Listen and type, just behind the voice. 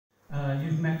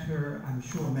You've met her, I'm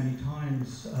sure, many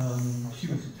times. She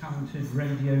was a talented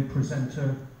radio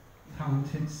presenter,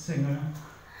 talented singer,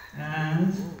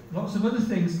 and lots of other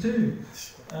things too.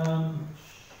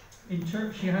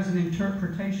 She has an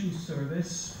interpretation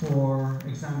service, for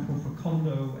example, for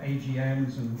condo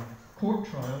AGMs and court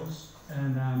trials,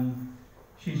 and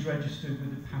she's registered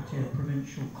with the Pattaya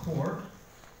Provincial Court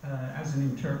as an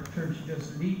interpreter. She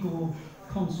does legal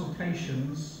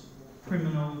consultations,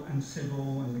 criminal and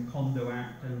civil, and the Condo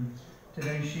Act, and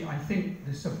today I think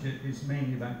the subject is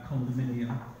mainly about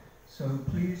condominium. So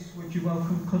please, would you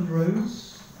welcome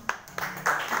Rose?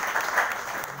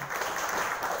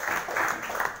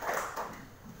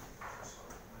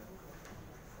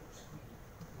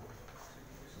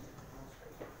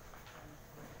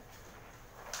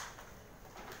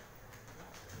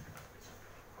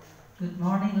 Good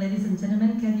morning, ladies and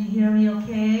gentlemen. Can you hear me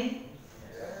okay?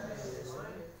 Yes.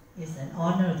 It's an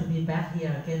honor to be back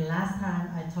here again. Last time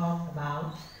I talked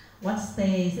about what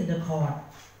stays in the court.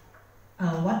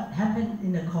 What happened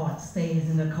in the court stays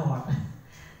in the court.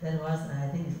 That was, I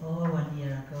think it's over 1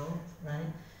 year ago,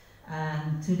 right?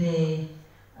 And today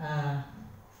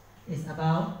is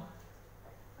about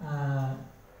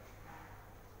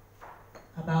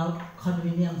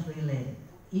condominium related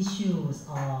issues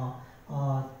or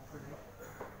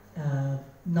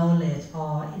knowledge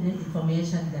or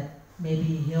information that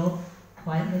maybe help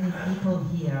quite many people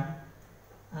here.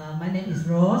 My name is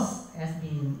Rose, as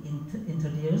been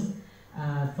introduced.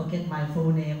 Forget my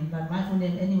full name, but my full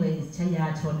name anyway is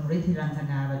Chayachon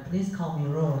Ritirantana, but please call me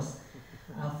Rose.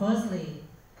 Firstly,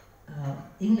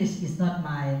 English is not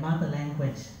my mother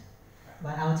language,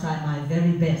 but I'll try my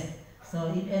very best.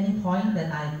 So if any point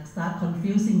that I start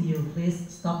confusing you, please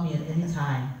stop me at any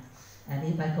time. And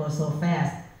if I go so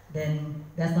fast, then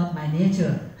that's not my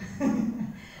nature.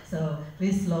 So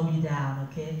please slow me down,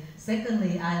 okay?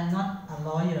 Secondly, I am not a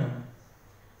lawyer.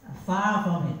 Far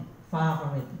from it, far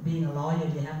from it. Being a lawyer,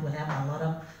 you have to have a lot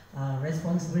of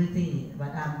responsibility, but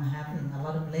I'm having a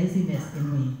lot of laziness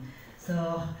in me.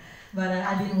 So, but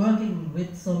I've been working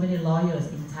with so many lawyers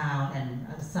in town and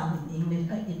some in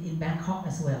English, in Bangkok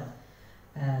as well.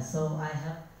 So I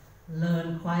have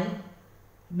learned quite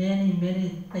many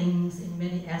things in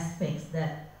many aspects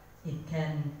that it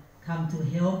can come to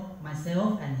help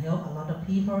myself and help a lot of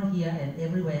people here and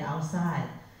everywhere outside.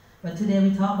 But today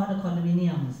we talk about the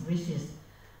condominiums, which is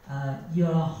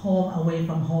your home away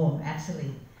from home,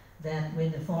 actually. That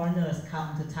when the foreigners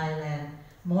come to Thailand,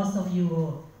 most of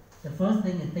you, the first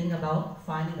thing you think about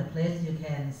finding a place you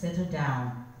can settle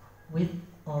down with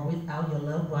or without your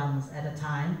loved ones at a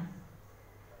time.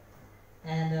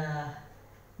 And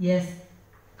yes,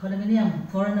 condominium,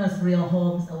 foreigners' real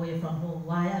homes away from home.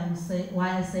 Why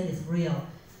I say it's real?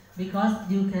 Because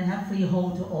you can have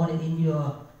freehold to own it in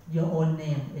your own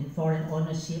name, in foreign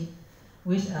ownership,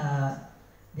 which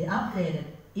the updated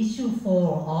issue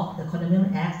 4 of the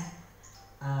Condominium Act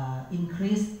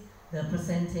increased the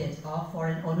percentage of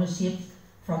foreign ownership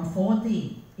from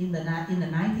 40 in the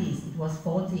 90s. It was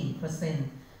 40%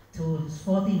 to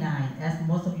 49, as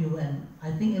most of you and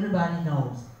I think everybody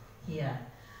knows here.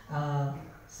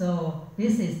 So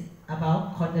this is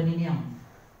about condominium.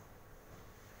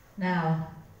 Now,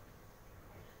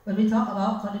 when we talk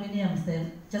about condominiums,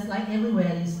 then just like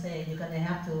everywhere you stay, you're gonna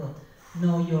have to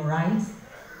know your rights,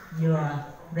 your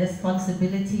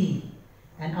responsibility,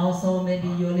 and also maybe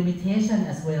your limitation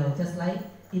as well. Just like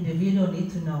individual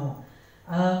need to know.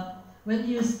 When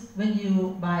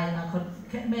you buy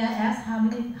a may I ask how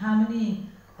many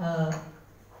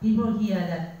people here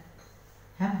that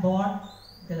have bought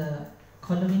the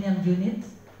condominium unit?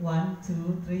 1,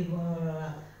 2, 3,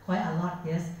 quite a lot,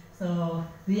 yes. So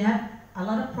do you have a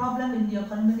lot of problem in your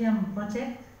condominium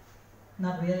project?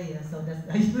 Not really, so that's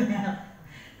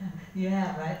you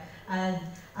have, right?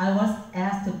 I was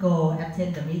asked to go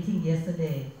attend the meeting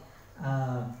yesterday,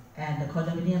 and the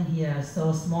condominium here is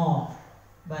so small,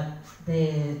 but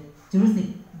the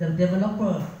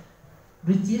developer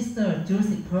registered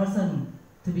juristic person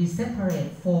to be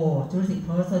separate for juristic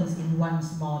persons in one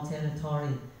small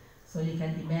territory. So you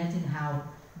can imagine how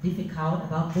difficult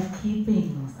about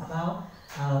bookkeeping, about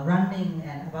running,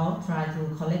 and about trying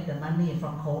to collect the money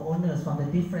from co-owners from the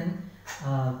different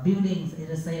buildings in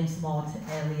the same small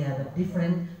area, but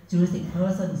different juristic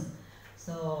persons.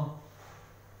 So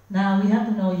now we have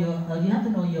to know you have to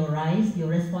know your rights, your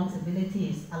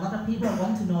responsibilities. A lot of people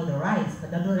want to know the rights,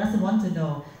 but don't want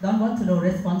to know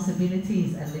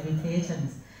responsibilities and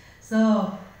limitations.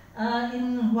 So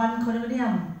in one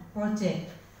condominium project,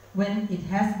 when it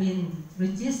has been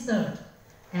registered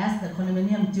as the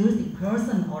condominium juristic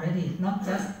person already, not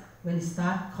just when it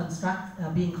start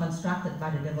being constructed by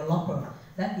the developer.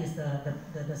 That is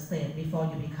the state before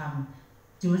you become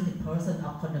juristic person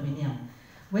of condominium.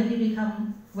 When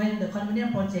the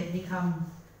condominium project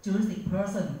become juristic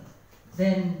person,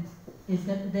 then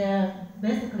there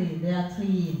are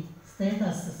three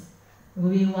statuses.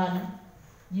 We want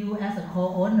you as a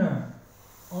co-owner,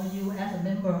 or you as a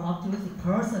member of juristic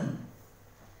person,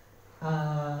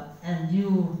 and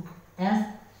you as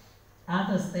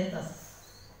other status.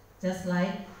 Just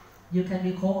like you can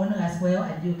be co-owner as well,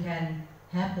 and you can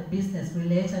have the business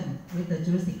relation with the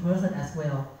juristic person as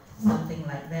well, something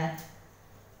like that.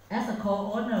 As a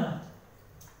co-owner,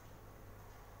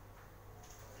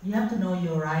 you have to know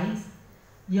your rights.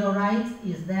 Your rights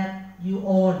is that you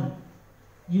own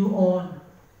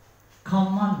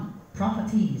common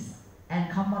properties and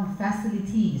common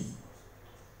facilities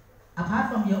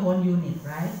apart from your own unit,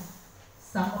 right?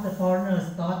 Some of the foreigners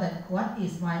thought that what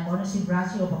is my ownership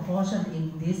ratio proportion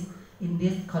in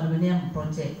this condominium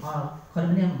project or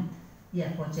condominium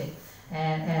project,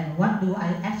 and what do I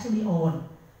actually own?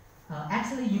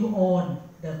 Actually, you own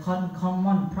the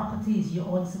common properties. You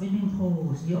own swimming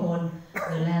pools. You own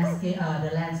the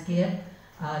landscape.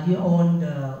 You own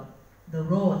the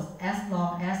roads. As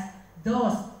long as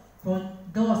those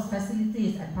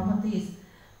facilities and properties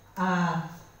are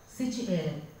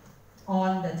situated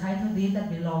on the title deed that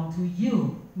belong to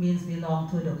you, means belong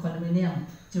to the condominium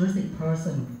juristic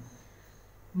person.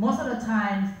 Most of the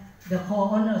time, the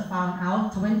co-owners found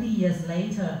out 20 years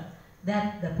later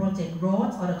that the project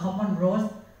roads or the common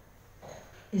roads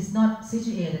is not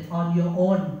situated on your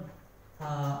own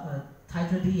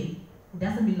title deed. It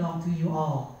doesn't belong to you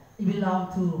all. It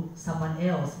belongs to someone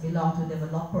else, belong to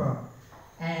developer.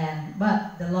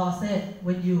 But the law said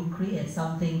when you create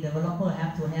something, developer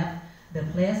have to have the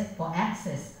place for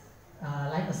access,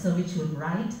 like a servitude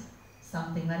right,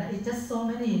 something like that. It's just so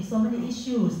many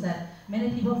issues that many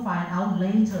people find out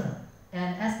later.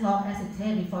 And as long as it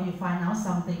takes before you find out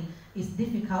something, it's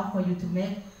difficult for you to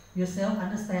make yourself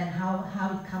understand how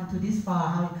it come to this far,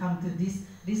 how it come to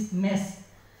this mess,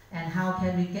 and how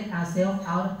can we get ourselves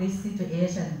out of this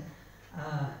situation.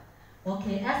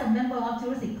 Okay, as a member of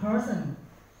juristic person,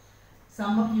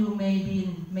 some of you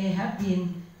may have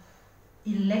been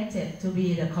elected to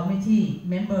be the committee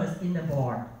members in the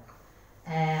board,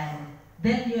 and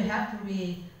then you have to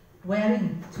be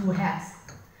wearing two hats.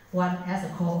 One as a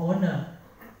co-owner,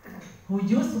 who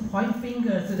used to point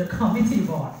fingers to the committee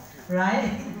board,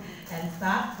 right? And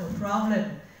start the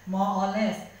problem, more or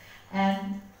less.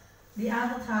 And the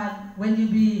other time, when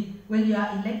you are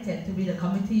elected to be the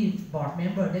committee board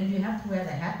member, then you have to wear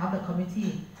the hat of the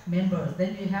committee members.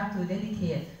 Then you have to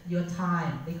dedicate your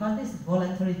time, because this is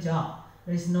voluntary job.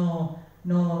 There is no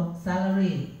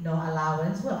salary, no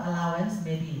allowance. Well, allowance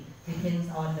maybe depends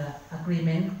on the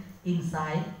agreement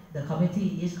inside the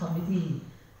committee, each committee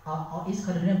or each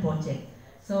condominium project.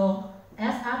 So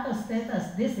as other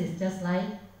status, this is just like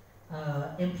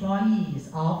employees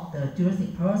of the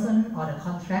juristic person or the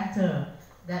contractor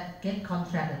that get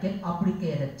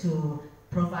obligated to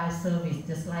provide service,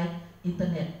 just like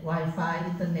internet, Wi-Fi,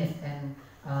 internet, and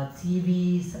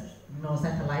TVs. No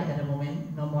satellite at the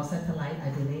moment, no more satellite, I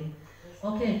believe.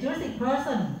 Okay, juristic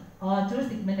person or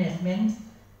juristic management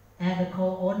and the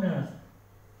co-owners.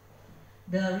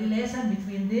 The relation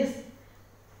between this,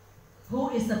 who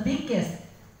is the biggest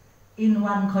in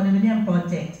one condominium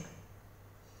project?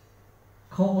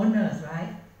 Co-owners,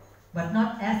 right? But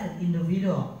not as an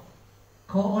individual.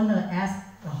 Co-owner as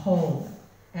a whole,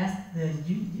 as the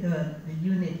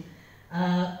unit.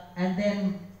 And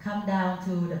then come down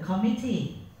to the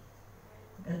committee.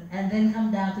 And then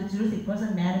come down to juristic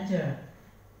person manager.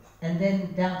 And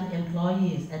then down to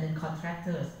employees and then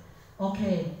contractors.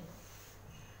 Okay.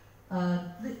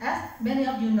 As many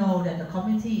of you know that the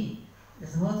committee is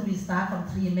supposed to be start from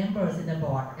 3 members in the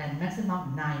board and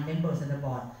maximum 9 members in the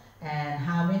board. And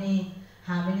how many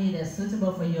that's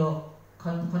suitable for your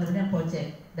condominium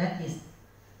project, that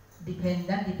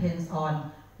depends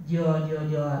on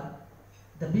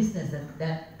the business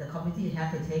that the committee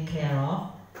have to take care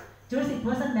of. Juristic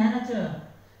person manager,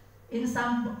 in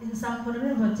some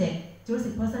condominium project,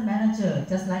 juristic person manager,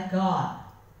 just like God,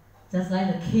 just like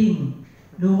the king,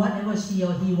 do whatever she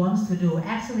or he wants to do,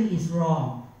 actually is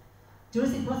wrong.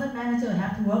 Juristic person manager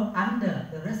have to work under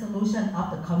the resolution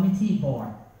of the committee board,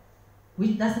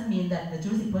 which doesn't mean that the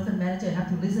juristic person manager have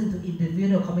to listen to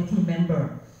individual committee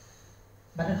member.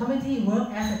 But the committee work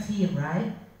as a team,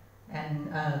 right? And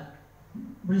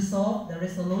resolve the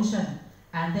resolution.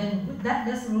 And then with that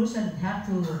resolution have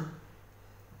to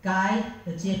guide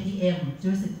the JPM,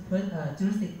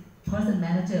 juristic person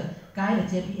manager, guide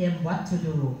the JPM what to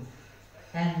do.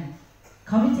 And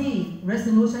committee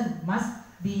resolution must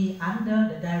be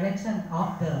under the direction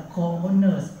of the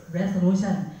co-owners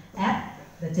resolution at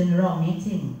the general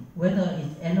meeting, whether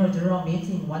it's annual general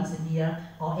meeting once a year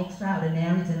or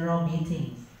extraordinary general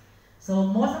meetings. So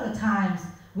most of the times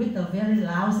with the very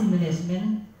lousy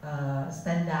management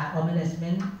standard or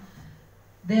management,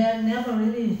 they never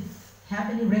really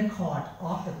have any record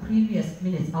of the previous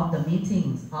minutes of the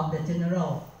meetings, of the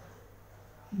general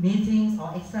meetings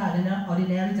or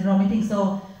extraordinary general meetings.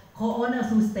 So co-owners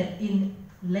who step in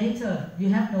later, you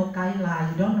have no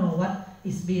guideline, you don't know what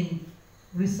is being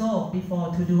resolved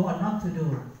before to do or not to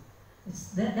do.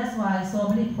 That's why so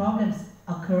many problems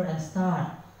occur and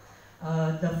start.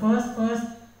 The first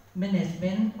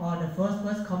management or the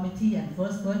first committee and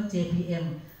first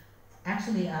JPM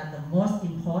actually are the most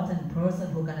important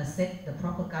person who gonna set the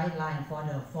proper guideline for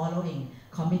the following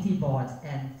committee boards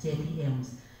and JPMs.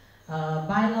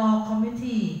 Bylaw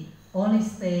committee only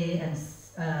stay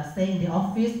in the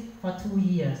office for 2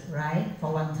 years, right?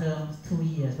 For one term, 2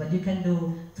 years. But you can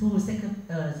do two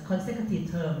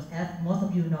consecutive terms, as most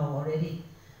of you know already.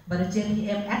 But the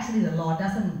JPM, actually the law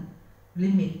doesn't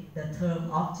limit the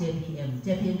term of JPM.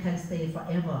 JPM can stay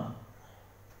forever.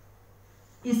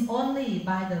 It's only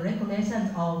by the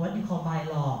regulations or what you call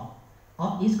bylaw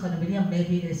of each condominium,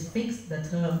 maybe they fix the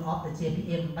term of the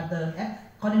JPM, but the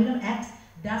Condominium Act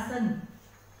doesn't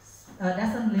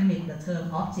limit the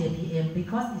term of JPM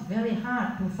because it's very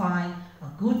hard to find a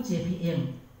good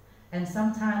JPM. And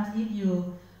sometimes if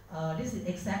you, this is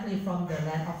exactly from the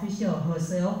land official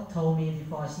herself told me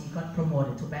before she got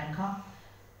promoted to Bangkok.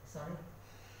 Sorry?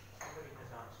 Somebody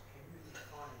has asked, can you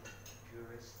define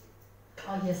juristic?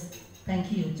 Oh yes,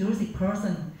 thank you. Juristic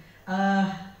person.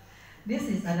 This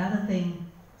is another thing.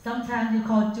 Sometimes you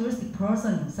call juristic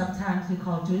person, sometimes you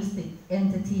call juristic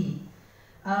entity.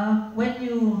 When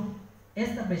you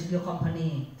establish your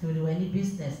company to do any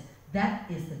business, that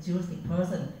is the juristic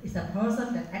person. It's a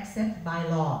person that accepts by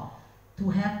law to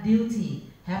have duty,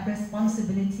 have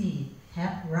responsibility,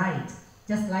 have right,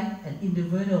 just like an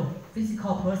individual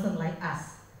physical person like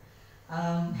us.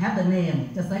 Have the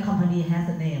name, just like company has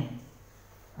a name.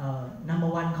 Number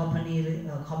one company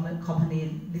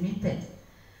limited.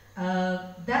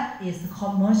 That is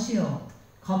commercial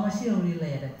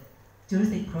related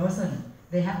juristic person.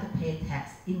 They have to pay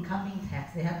tax, incoming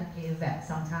tax. They have to pay VAT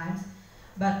sometimes.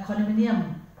 But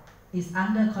condominium is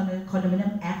under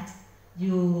Condominium Act.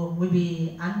 You will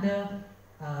be under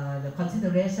the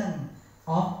consideration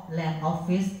of land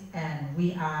office, and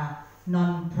we are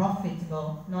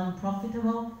non-profitable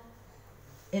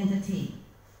entity.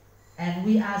 And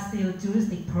we are still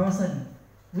juristic person,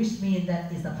 which means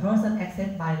that it's a person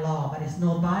accepted by law, but it's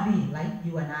no body like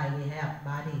you and I, we have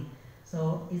body.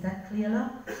 So is that clearer?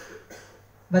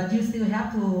 But you still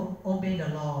have to obey the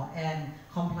law and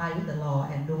comply with the law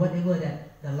and do whatever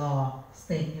that the law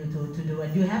states you to do.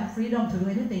 And you have freedom to do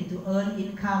anything, to earn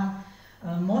income.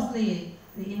 Mostly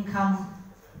the income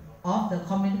of the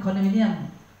condominium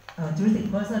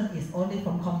juristic person is only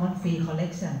from common fee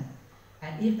collection.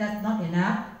 And if that's not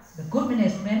enough, the good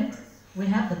management, we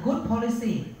have the good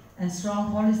policy and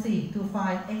strong policy to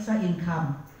find extra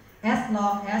income. As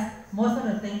long as most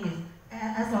of the thing is,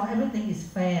 as long as everything is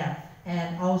fair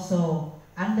and also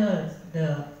under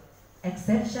the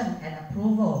exception and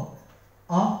approval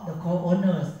of the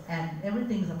co-owners, and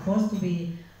everything is supposed to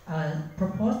be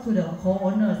proposed to the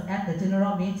co-owners at the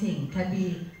general meeting, can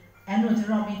be annual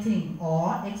general meeting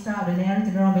or extraordinary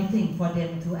general meeting for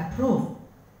them to approve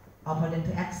or for them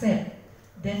to accept.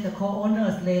 Then the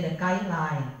co-owners lay the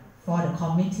guideline for the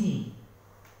committee,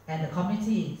 and the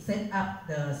committee set up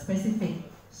the specific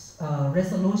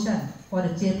resolution for the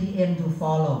JPM to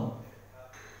follow.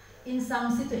 In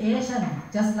some situation,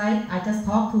 just like I just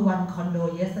talked to one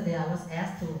condo yesterday, I was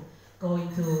asked to go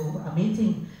into a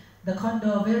meeting. The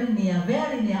condo very near,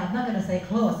 I'm not going to say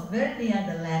close, very near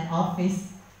the land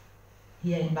office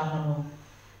here in Bangladesh.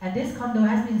 And this condo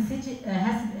has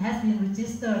been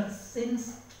registered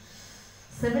since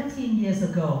 17 years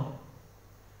ago.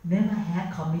 Never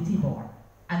had committee board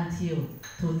until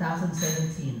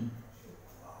 2017.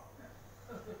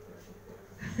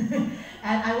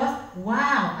 And I was,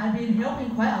 wow, I've been helping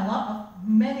quite a lot of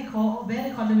many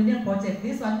condominium projects.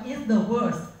 This one is the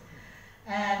worst.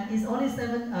 And it's only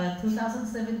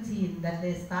 2017 that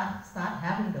they start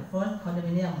having the first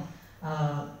condominium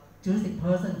juristic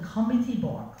person committee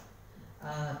board.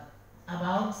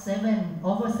 About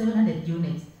over 700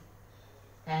 units.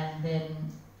 And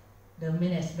then the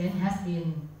management has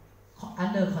been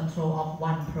under control of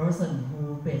one person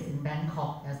who based in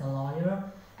Bangkok as a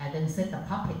lawyer, and then set a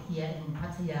puppet here in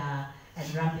Pattaya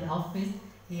and run the office.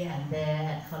 here and there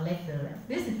and collect the.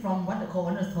 This is from what the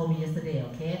co-owners told me yesterday.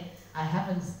 Okay, I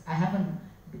haven't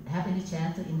have any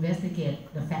chance to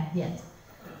investigate the fact yet.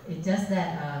 It's just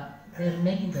that they're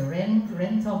making the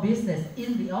rental business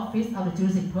in the office of the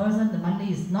juristic person. The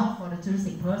money is not for the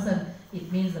juristic person.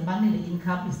 It means the money, the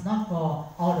income is not for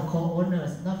all the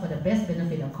co-owners, not for the best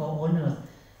benefit of co-owners,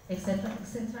 etc.,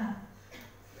 etc.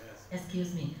 Yes.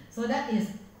 Excuse me. So that is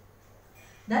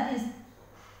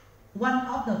one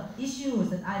of the issues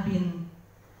that I've been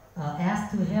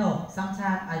asked to help.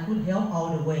 Sometimes I could help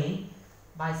all the way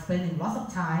by spending lots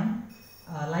of time.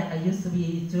 Like I used to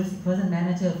be juristic person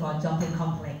manager for Jumping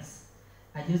Complex.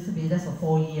 I used to be there for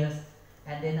 4 years.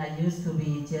 And then I used to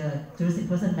be juristic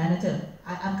person manager.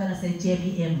 I'm gonna say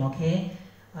JPM, okay?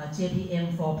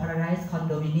 JPM for Paradise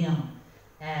Condominium.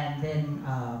 And then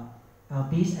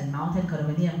Beach and Mountain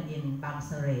Condominium in Bang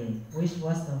Sarae, which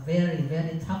was a very,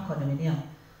 very tough condominium.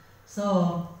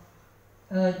 So,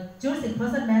 juristic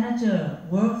person manager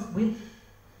works with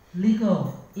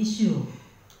legal issue.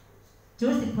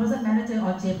 Juristic person manager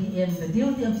or JPM, the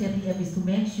duty of JPM is to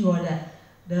make sure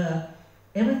that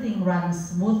everything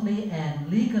runs smoothly and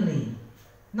legally.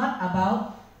 Not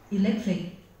about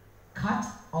electric cut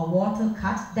or water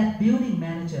cut, that building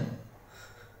manager.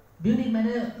 Building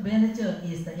manager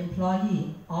is the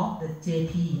employee of the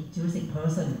JP, juristic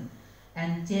person.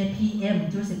 And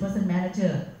JPM, juristic person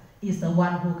manager, is the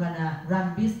one who gonna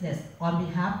run business on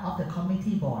behalf of the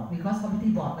committee board. Because committee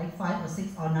board, like 5 or 6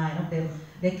 or 9 of them,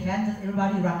 they can't just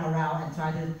everybody run around and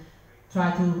try to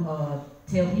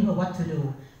tell people what to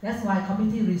do. That's why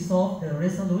committee resolve the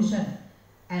resolution,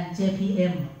 and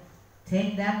JPM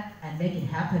take that and make it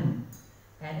happen.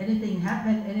 And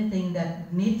anything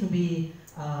that need to be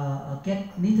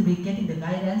getting the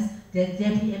guidance, the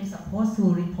JPM is supposed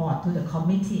to report to the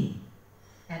committee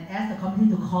and ask the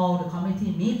committee to call the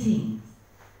committee meeting,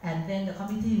 and then the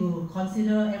committee will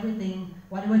consider everything,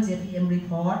 whatever JPM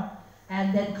report,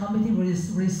 and then committee will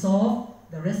resolve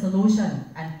the resolution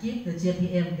and give the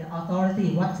JPM the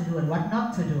authority what to do and what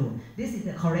not to do. This is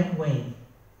the correct way.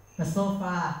 But so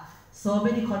far, so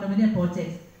many condominium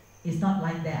projects is not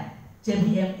like that.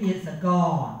 JPM is a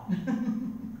god.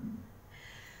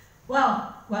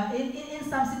 Well, in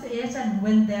some situations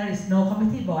when there is no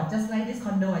committee board, just like this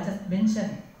condo I just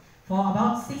mentioned, for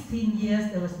about 16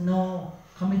 years there was no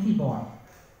committee board.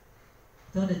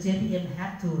 So the JPM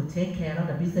had to take care of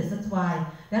the business. That's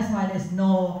why there's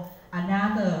no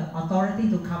another authority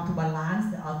to come to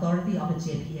balance the authority of the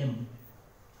JPM.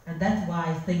 And that's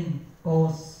why things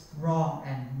goes wrong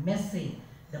and messy.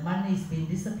 The money's been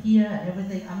disappear and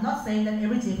everything. I'm not saying that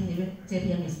every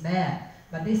JPM is bad,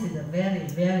 but this is a very,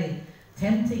 very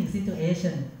tempting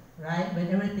situation, right? When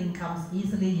everything comes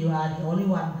easily, you are the only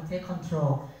one who take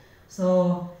control.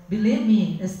 So believe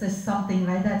me, there's something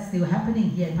like that still happening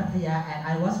here in Pattaya, and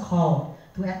I was called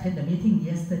to attend the meeting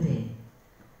yesterday.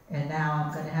 And now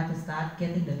I'm going to have to start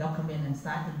getting the document and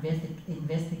start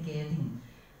investigating.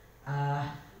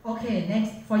 Okay,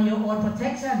 next, for your own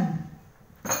protection,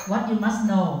 what you must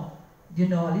know, you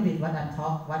know a little bit what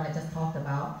I just talked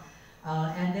about.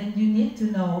 And then you need to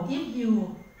know if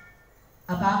you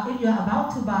are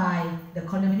about to buy the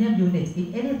condominium unit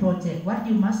in any project, what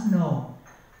you must know.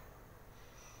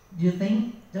 Do you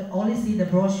think to only see the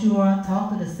brochure, talk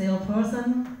to the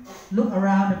salesperson, look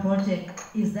around the project,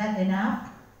 is that enough?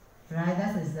 Right,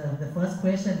 that is the first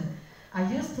question. I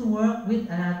used to work with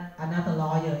another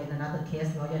lawyer in another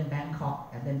case, lawyer in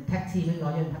Bangkok, and then tag team with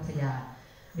lawyer in Pattaya,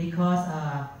 because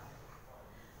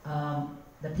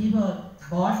the people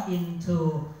bought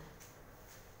into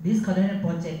this condominium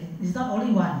project. It's not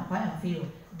only one, quite a few.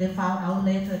 They found out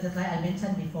later, just like I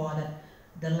mentioned before, that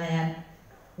the land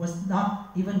was not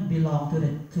even belong to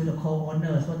the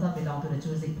co-owners, was not belong to the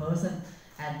juristic person,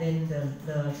 and then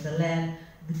the land,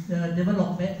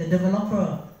 the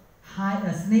developer hired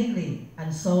sneakily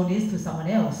and sold this to someone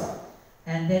else,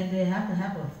 and then they have to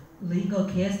have a legal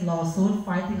case, lawsuit,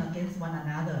 fighting against one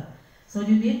another. So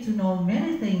you need to know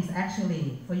many things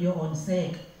actually for your own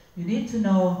sake. You need to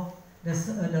know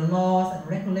the laws and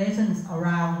regulations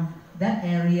around that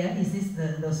area. Is this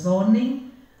the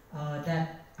zoning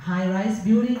that high-rise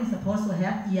building is supposed to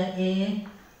have EIA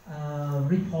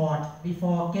report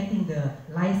before getting the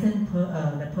license,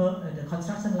 the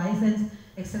construction license,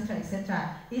 etc.,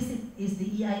 etc. Is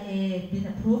the EIA been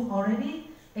approved already,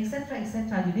 etc.,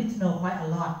 etc. You need to know quite a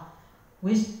lot.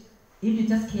 Which, if you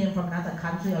just came from another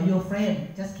country, or your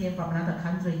friend just came from another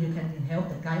country, you can help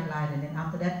the guideline, and then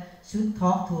after that, should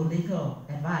talk to legal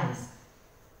advice.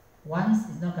 Once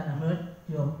it's not gonna hurt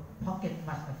your pocket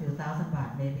much, a few thousand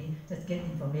baht maybe. Just get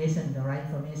information, the right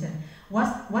information.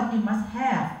 What you must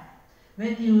have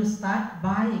when you start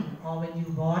buying or when you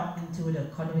bought into the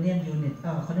condominium unit,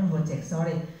 condominium project,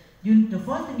 sorry, the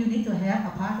first thing you need to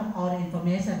have, apart from all the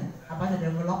information about the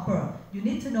developer, you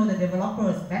need to know the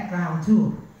developer's background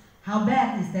too. How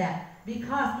bad is that?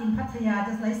 Because in Pattaya,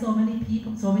 just like so many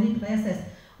people, so many places,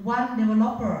 one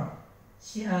developer,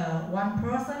 one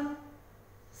person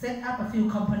set up a few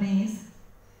companies,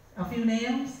 a few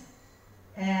names,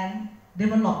 and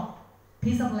develop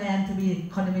piece of land to be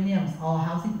condominiums or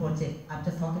housing project. I'm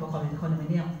just talking about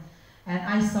condominiums. And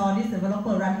I saw this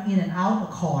developer running in and out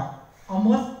of court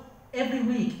almost every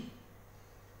week,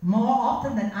 more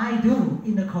often than I do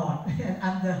in the court. And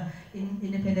I'm the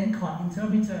independent court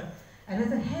interpreter. And I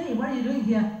said, hey, what are you doing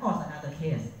here? Oh, it's another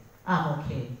case. I'm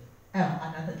okay.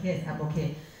 Another case, I'm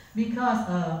okay.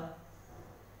 Because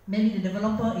maybe the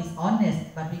developer is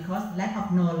honest, but because lack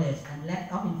of knowledge and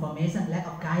lack of information, lack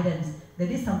of guidance, there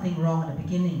is something wrong at the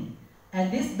beginning.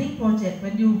 And this big project,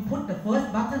 when you put the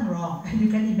first button wrong, and you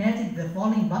can imagine the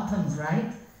falling buttons,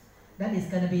 right? That is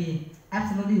going to be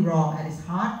absolutely wrong, and it's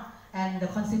hard, and the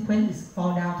consequence is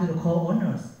fall down to the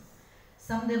co-owners.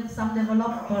 Some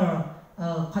developer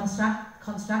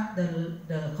construct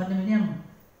the condominium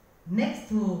next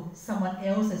to someone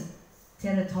else's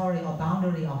territory or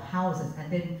boundary of houses,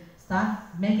 and then start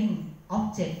making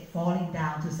objects falling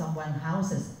down to someone's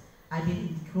houses. I've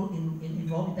been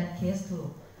involved in that case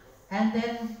too. And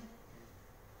then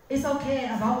it's okay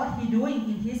about what he's doing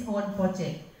in his own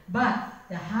project, but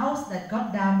the house that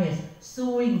got damaged,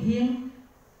 suing him,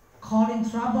 calling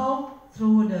trouble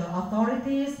through the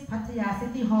authorities, Pattaya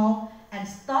City Hall, and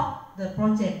stop the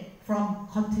project from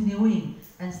continuing,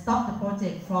 and stop the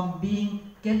project from being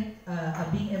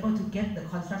able to get the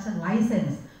construction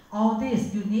license. All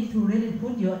this, you need to really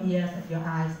put your ears and your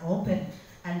eyes open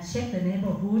and check the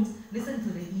neighborhoods, listen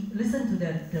to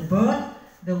the bird,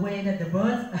 the way that the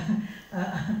birds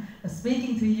are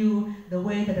speaking to you, the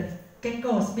way that the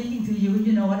gecko is speaking to you,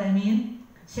 you know what I mean?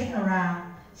 Check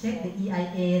around, check the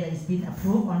EIA that it's been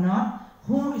approved or not.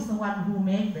 Who is the one who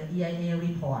made the EIA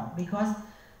report? Because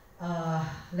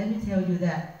let me tell you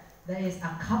that there is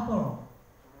a couple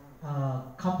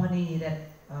company that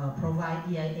provide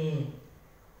EIA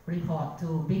report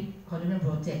to big condominium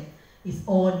project. Is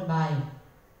owned by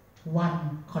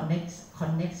one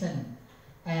connection,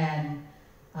 and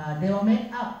they will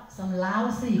make up some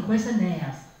lousy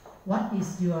questionnaires. What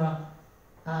is your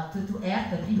to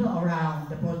ask the people around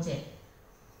the project,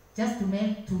 just to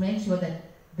make sure that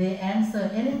they answer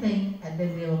anything, and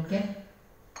then they will get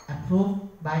approved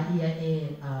by EIA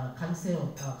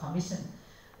Council Commission.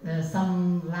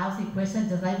 Some lousy questions,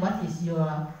 just like what is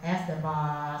your, as the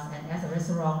bars and as a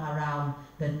restaurant around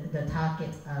the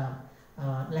target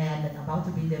land that's about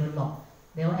to be developed.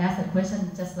 They will ask a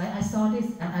question just like, I saw this,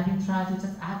 and I've been trying to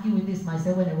just argue with this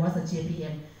myself when I was a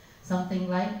JPM. Something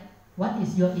like, what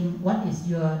is your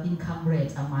income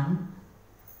rate a month?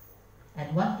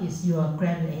 And what is your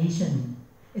graduation?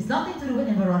 It's nothing to do with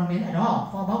environment at all.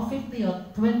 For about 50 or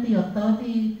 20 or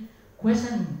 30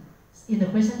 questions in the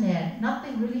questionnaire,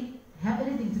 nothing really have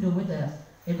anything to do with the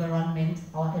environment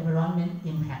or environment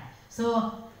impact.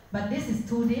 So, but this is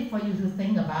too deep for you to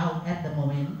think about at the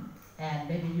moment. And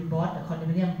maybe you bought a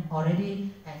condominium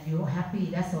already and you're happy,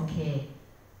 that's okay.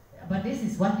 But this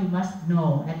is what you must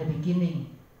know at the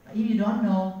beginning. If you don't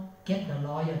know, get the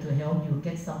lawyer to help you,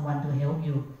 get someone to help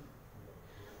you.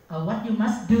 What you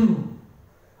must do.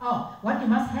 Oh, what you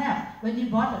must have. When you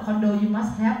bought a condo, you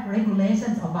must have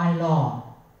regulations or bylaw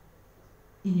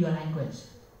in your language.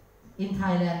 In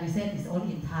Thailand, we said it's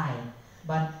only in Thai.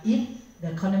 But if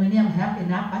the condominium have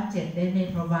enough budget, they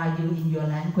may provide you in your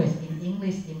language, in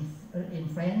English, in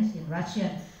French, in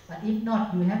Russian. But if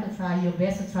not, you have to try your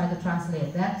best to try to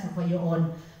translate that for your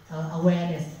own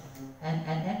awareness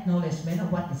and acknowledgement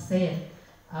of what is said.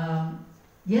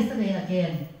 Yesterday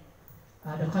again,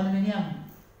 the condominium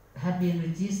have been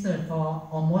registered for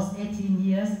almost 18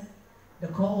 years. The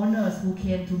co-owners who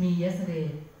came to me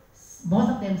yesterday, most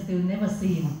of them still never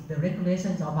seen the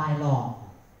regulations or bylaw.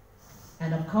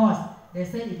 And of course, they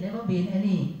said it never been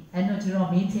any annual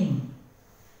general meeting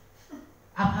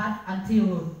apart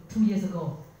until 2 years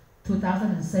ago,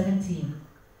 2017.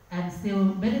 And still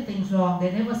many things wrong.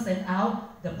 They never sent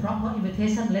out the proper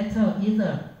invitation letter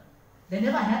either. They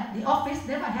never had, the office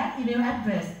never had email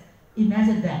address.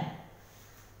 Imagine that,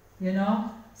 you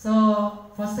know. So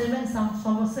for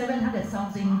 700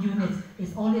 something units,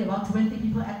 it's only about 20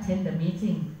 people attend the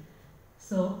meeting.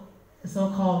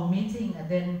 So-called meeting, and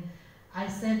then I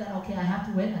said that okay, I have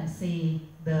to wait and see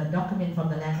the document from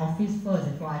the land office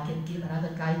first before I can give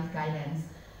another guidance.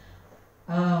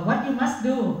 What you must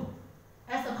do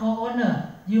as a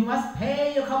co-owner, you must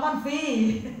pay your common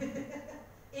fee.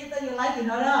 Either you like it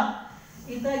or not,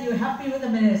 either you're happy with the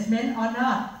management or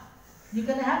not, you're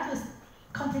gonna have to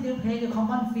continue paying your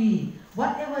common fee.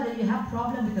 Whatever that you have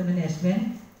problem with the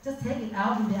management, just take it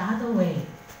out in the other way.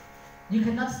 You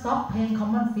cannot stop paying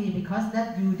common fee because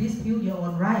that you dispute your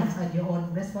own rights and your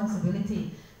own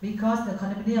responsibility. Because the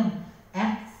Condominium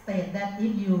Act states that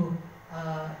if you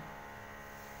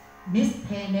miss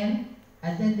payment,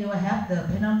 and then they will have the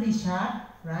penalty charge,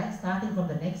 right, starting from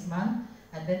the next month.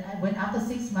 And then when after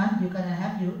 6 months, you're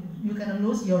gonna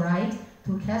lose your right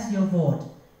to cast your vote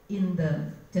in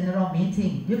the general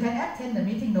meeting. You can attend the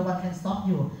meeting, no one can stop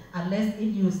you, unless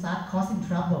if you start causing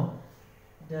trouble.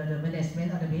 The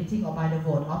management of the meeting or by the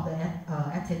vote of the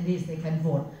attendees, they can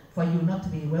vote for you not to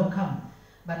be welcome.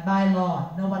 But by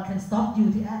law, no one can stop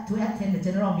you to attend the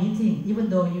general meeting, even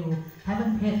though you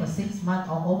haven't paid for 6 months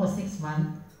or over 6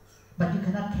 months, but you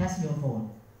cannot cast your vote.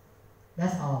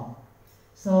 That's all.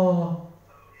 So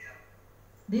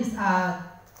these are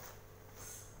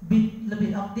a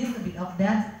bit of this, a bit of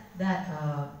that.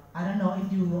 I don't know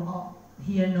if you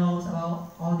here knows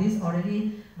about all this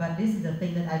already, but this is the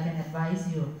thing that I can advise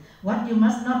you. What you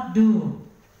must not do,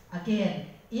 again,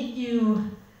 if you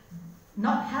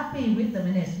not happy with the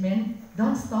management,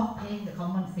 don't stop paying the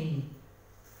common fee.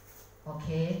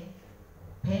 Okay?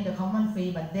 Pay the common fee,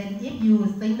 but then if you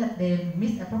think that they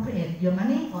misappropriate your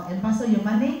money or embezzle your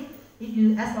money,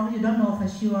 as long as you don't know for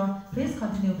sure, please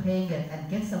continue paying it and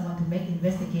get someone to make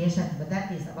investigation. But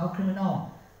that is about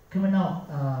criminal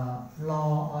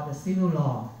law or the civil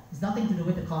law. It's nothing to do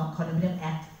with the Condominium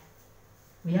Act.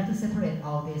 We have to separate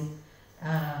all this.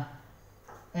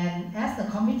 And as the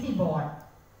committee board,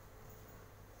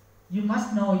 you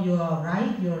must know your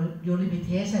right, your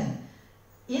limitation.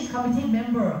 Each committee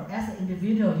member, as an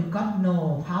individual, you got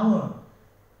no power.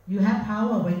 You have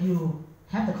power when you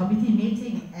have the committee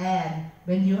meeting and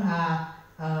when you are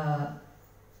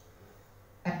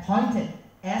appointed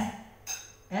as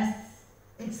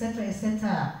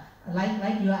etc.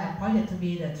 Like you are appointed to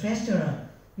be the treasurer,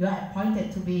 you are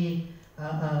appointed to be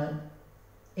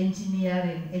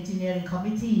engineering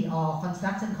committee or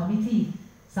construction committee,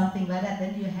 something like that.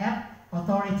 Then you have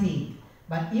authority.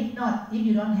 But if not, if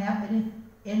you don't have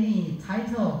any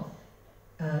title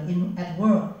at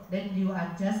work, then you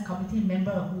are just committee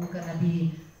member who gonna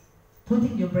be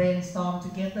putting your brainstorm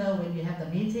together when you have the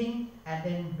meeting and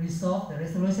then resolve the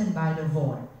resolution by the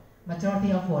vote.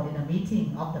 Majority of vote in a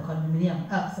meeting of the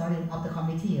of the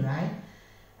committee, right?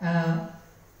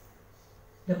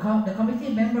 The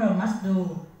committee member must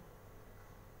do.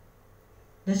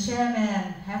 The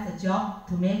chairman has a job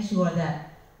to make sure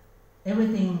that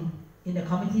everything in the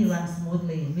committee runs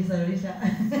smoothly. Mr.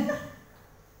 Risha.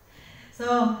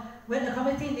 So when the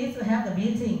committee needs to have the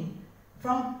meeting,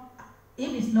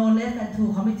 if it's no less than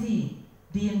 2 committees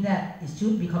deem that it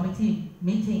should be committee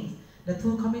meetings, the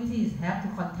 2 committees have to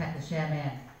contact the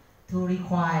chairman to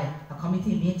require a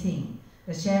committee meeting.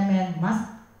 The chairman must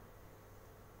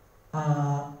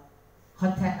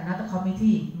contact another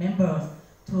committee members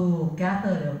to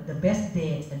gather the best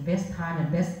dates and best time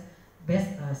and best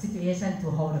situation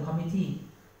to hold the committee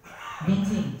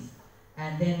meetings.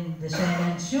 And then the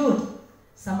chairman should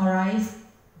summarize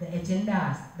the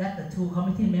agendas that the 2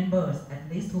 committee members, at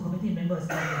least 2 committee members,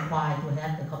 are required to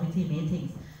have the committee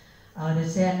meetings.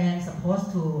 The chairman is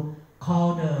supposed to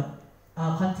call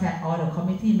contact all the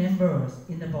committee members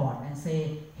in the board and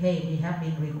say, hey, we have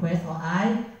been requested, or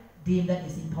I deem that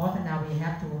it's important now, we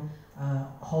have to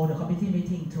hold a committee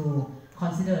meeting to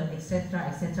consider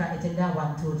etc. agenda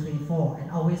 1, 2, 3, 4,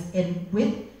 and always end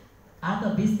with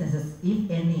other businesses, if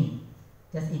any,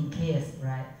 just in case,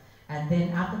 right? And then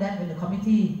after that, when the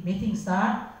committee meeting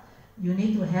start, you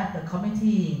need to have the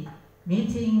committee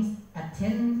meetings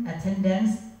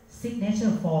attendance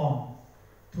signature form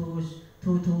to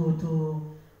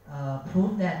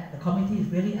prove that the committee is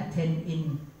really attend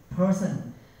in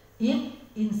person. If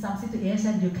in some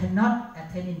situation you cannot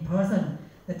attend in person,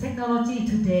 the technology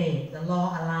today, the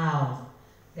law allows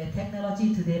the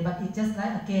technology today, but it's just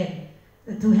like again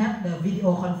to have the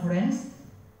video conference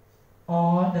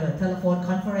or the telephone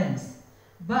conference.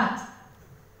 But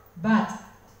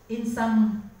in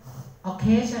some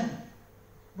occasion,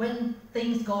 when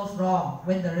things goes wrong,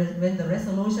 when the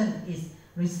resolution is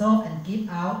resolved and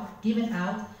given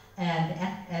out, and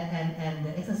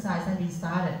the exercise has been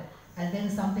started, and then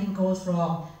something goes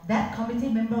wrong, that committee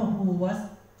member who was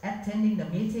attending the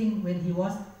meeting when he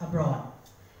was abroad,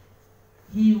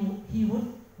 he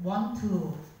would want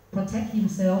to protect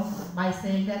himself by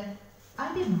saying that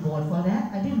I didn't vote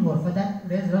for that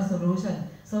resolution.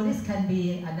 So this can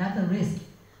be another risk.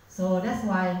 So that's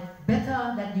why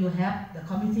better that you have the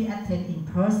committee attend in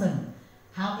person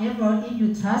However, if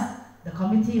you trust the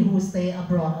committee who stay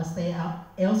abroad or stay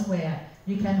elsewhere,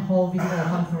 you can hold video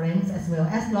conference as well,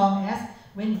 as long as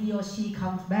when he or she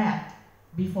comes back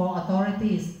before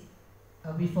authorities,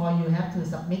 before you have to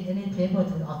submit any paper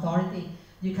to the authority,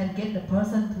 you can get the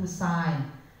person to sign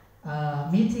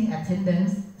meeting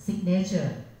attendance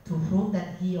signature to prove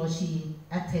that he or she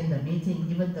attend the meeting,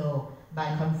 even though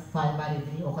by the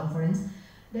video conference.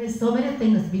 There is so many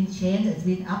things that's been changed, it's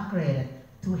been upgraded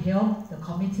to help the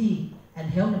committee and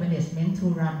help the management to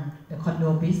run the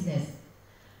condo business.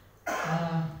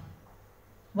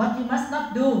 What you must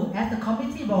not do as the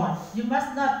committee board, you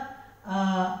must not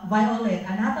violate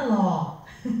another law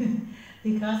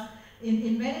because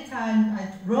in many times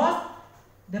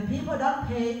the people don't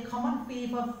pay common fee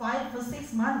for 5 or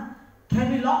 6 months.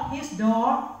 Can we lock his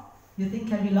door? You think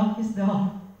can we lock his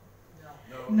door?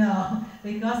 No,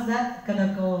 because that's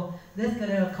gonna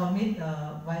commit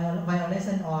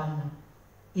violation on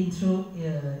the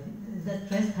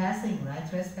trespassing, right?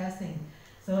 Trespassing.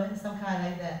 So some kind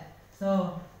like that.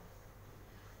 So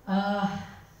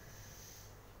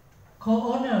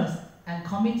co-owners and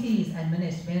committees and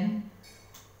management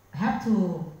have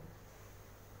to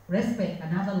respect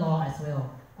another law as well.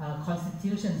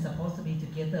 Constitution is supposed to be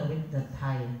together with the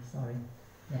Thai.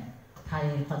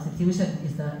 Thai constitution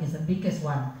is the biggest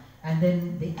one, and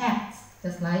then the acts,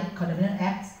 just like condominium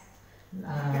acts,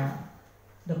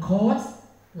 the codes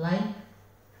like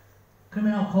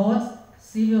criminal codes,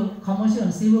 civil, commercial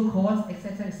and civil codes,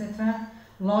 etc., etc.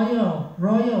 Royal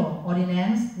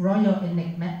ordinance, royal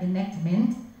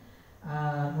enactment,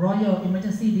 royal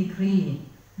emergency decree,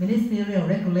 ministerial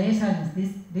regulations.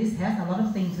 This has a lot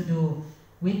of things to do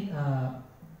with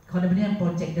condominium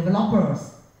project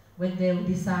developers when they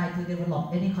decide to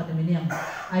develop any condominium.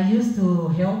 I used to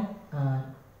help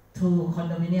 2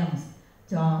 condominiums,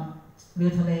 Jom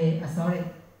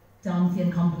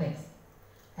Tien Complex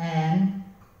and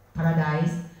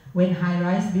Paradise, when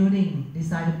high-rise building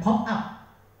decided to pop up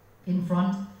in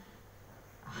front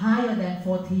higher than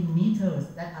 14 meters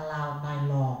that allowed by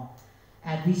law.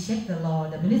 And we checked the law,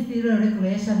 the ministerial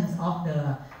regulations of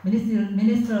the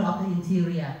Minister of the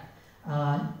Interior,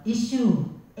 issue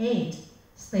 8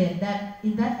 state that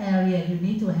in that area you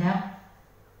need to have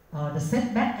the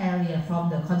setback area from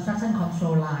the construction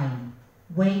control line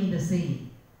way in the sea.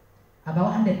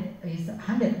 About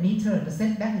 100 meters, the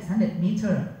setback is 100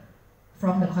 meters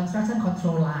from the construction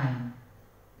control line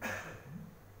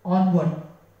inward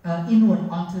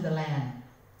onto the land.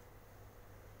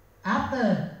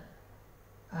 After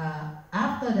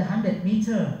the 100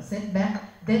 meter setback,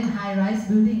 then high-rise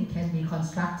building can be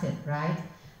constructed, right?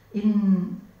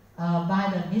 By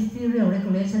the ministerial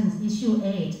regulations issue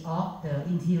 8 of the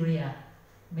Interior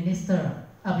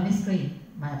Ministry,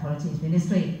 my apologies,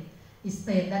 Ministry, it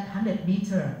states that 100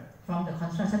 meter from the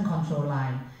construction control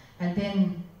line. And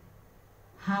then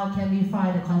how can we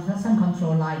find the construction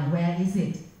control line? Where is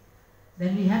it?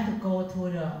 Then we have to go to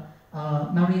the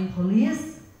Marine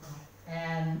Police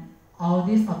and all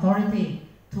this authority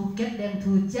to get them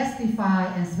to justify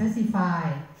and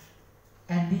specify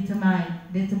and determine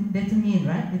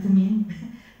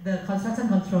the construction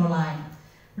control line.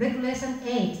 Regulation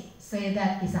 8 say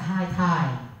that it's a high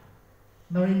tide.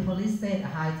 Marine Police said a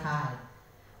high tide.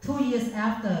 2 years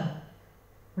after,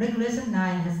 Regulation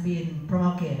 9 has been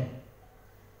promulgated,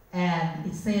 and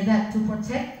it says that to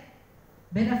protect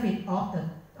benefit of the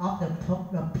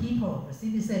people, the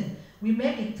citizen, we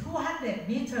make it 200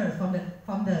 meters from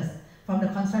the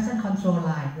construction control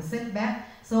line, the setback.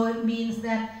 So it means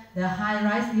that the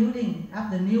high-rise building of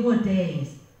the newer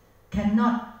days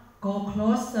cannot go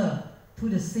closer to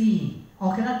the sea,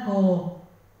 or cannot go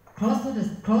closer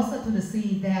to the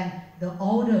sea than the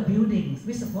older buildings,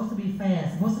 which is supposed to be fair,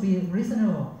 supposed to be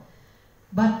reasonable.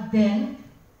 But then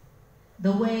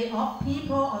the way of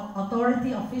people,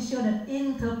 authority officials that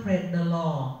interpret the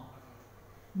law,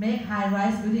 make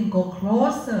high-rise building go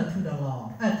closer to the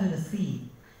law, to the sea.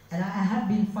 And I have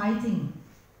been fighting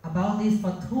about this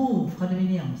for 2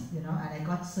 condominiums, and I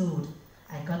got sued.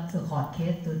 I got the court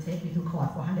case to take me to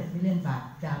court for 100 million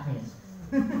baht damage.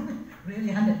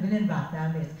 Really 100 million baht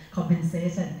damage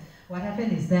compensation. What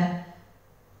happened is that,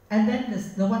 and then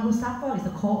the one who suffer is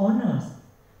the co-owners,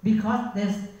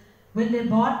 because when they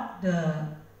bought the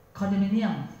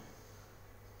condominium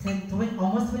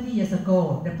almost 20 years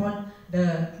ago,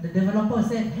 the developer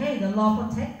said, hey, the law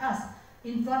protects us.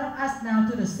 In front of us now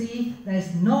to the sea, there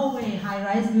is no way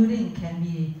high-rise building can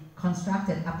be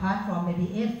constructed apart from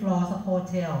maybe 8 floors of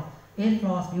hotel, 8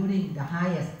 floors building, the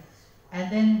highest.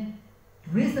 And then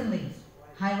recently,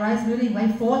 high-rise building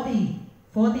like 40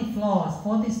 floors,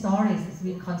 40 stories is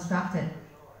being constructed.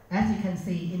 As you can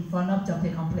see, in front of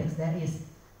Jomtien complex, there is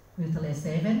Mutual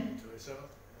 7.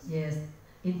 Yes,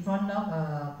 in front of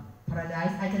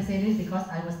Paradise, I can say this because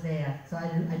I was there, so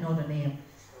I know the name.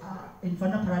 In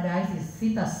front of Paradise is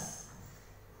Citas.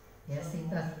 Yes,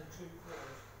 Citas.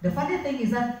 The funny thing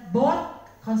is that both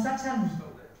construction,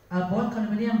 both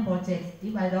condominium projects,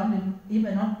 if I'm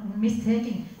not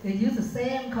mistaken, they use the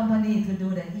same company to do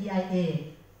the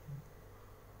EIA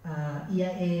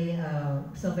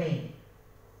survey.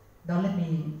 Don't let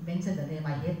me mention the name,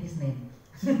 I hate this name.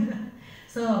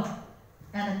 So,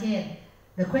 and again,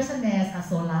 the questionnaires are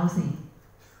so lousy.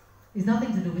 It's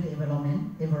nothing to do with the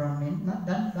environment.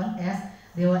 Don't ask.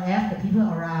 They will ask the people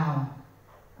around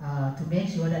to make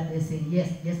sure that they say,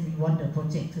 yes, we want the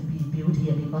project to be built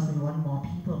here because we want more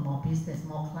people, more business,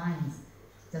 more clients,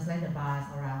 just like the bars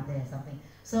around there, something.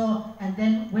 So, and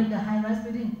then when the high-rise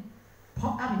building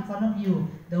pop up in front of you,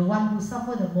 the one who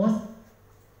suffer the most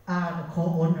are the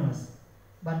co-owners.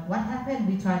 But what happened?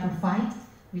 We try to fight.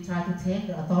 We try to take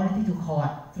the authority to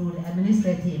court through the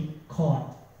administrative court.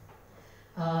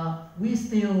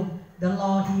 The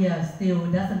law here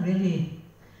still doesn't really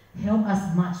help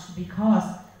us much because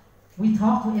we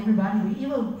talk to everybody. We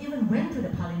even went to the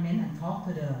parliament and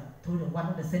talked to one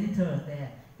of the senators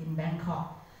there in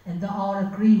Bangkok, and they all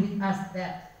agree with us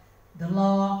that the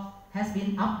law has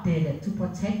been updated to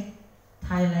protect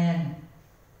Thailand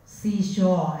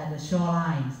seashore and the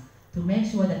shorelines to make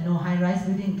sure that no high-rise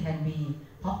building can be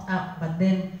popped up, but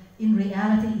then in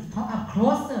reality it popped up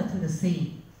closer to the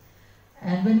sea.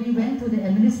 And when we went to the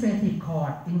administrative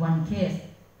court in one case,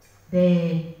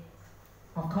 they,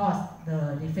 of course,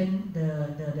 the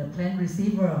plan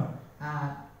receiver,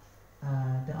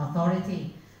 the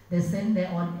authority, they sent their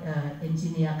own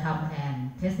engineer come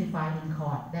and testify in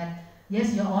court that,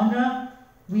 yes, Your Honor,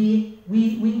 we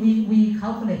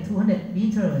calculate 200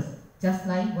 meters, just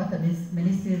like what the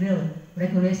ministerial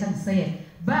regulation said.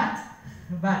 But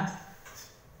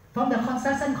from the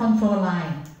construction control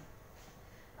line,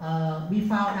 we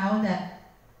found out that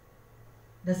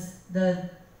the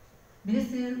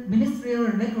ministerial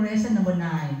regulation number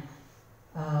 9,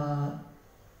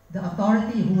 the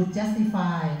authority who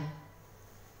justified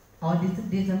or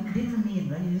determine,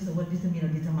 right? You use the word determine or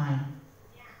determine?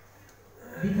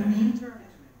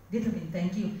 Determine,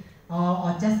 thank you.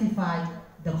 Or justify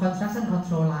the construction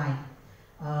control line,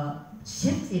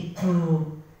 shift it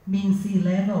to mean sea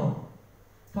level.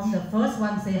 From the first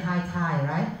one, say high tide,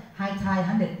 right? High tide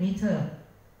 100 meters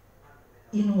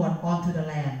inward onto the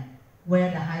land, where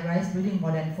the high-rise building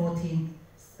more than 14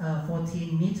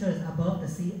 meters above the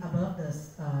sea, above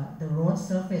the road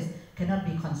surface cannot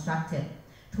be constructed.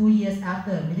 2 years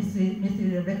after,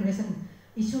 ministerial regulation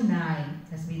issue 9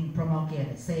 has been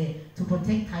promulgated, say to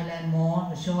protect Thailand more,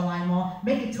 the shoreline more,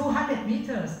 make it 200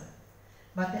 meters.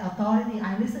 But the authority,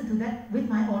 I listened to that with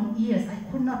my own ears,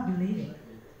 I could not believe it.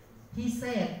 He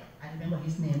said, I remember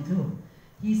his name too,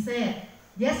 he said,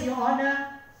 yes, Your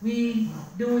Honor, we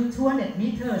do 200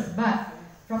 meters, but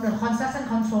from the construction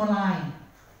control line,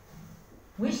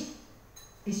 which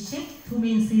is shifted to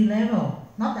mean sea level,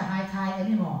 not the high tide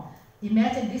anymore.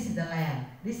 Imagine this is the land,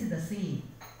 this is the sea.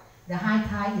 The high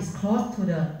tide is close to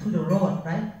the road,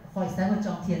 right? For example,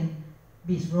 Jomtien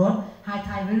Beach Road, high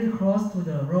tide very close to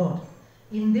the road.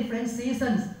 In different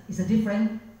seasons, it's a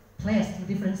different place, to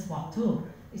different spot too.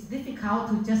 It's difficult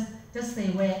to just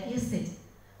say where is it,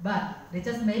 but they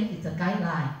just make it a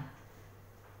guideline.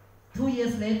 2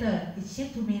 years later, it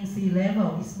shifts to mean sea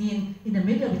level. It means in the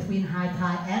middle between high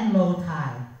tide and low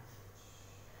tide.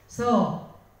 So,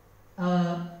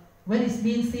 when it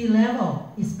means sea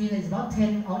level, it means it's about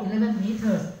 10 or 11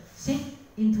 meters shift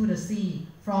into the sea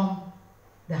from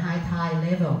the high tide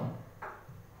level.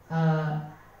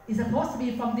 It's supposed to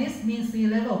be from this mean sea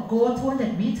level, go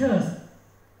 200 meters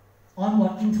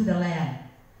onward into the land.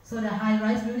 So the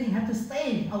high-rise building have to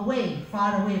stay away,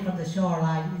 far away from the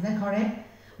shoreline. Is that correct?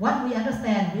 What we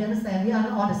understand, we are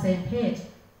on the same page.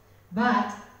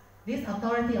 But this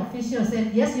authority official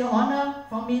said, yes, Your Honor,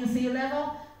 from mean sea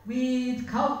level, we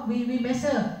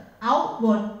measure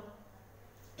outward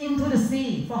into the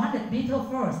sea for 100 meters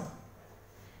first.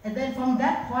 And then from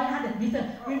that point, 100 meters,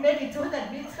 we make it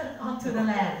 200 meters onto the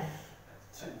land.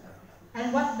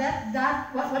 And what does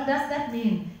that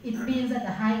mean? It means that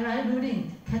the high-rise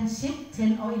building can shift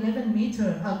 10 or 11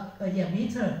 meters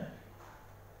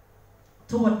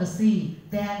toward the sea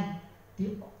than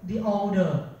the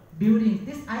older building.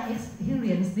 This I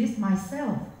experienced this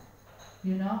myself,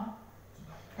 you know.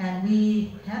 And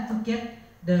we had to get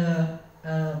the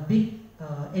big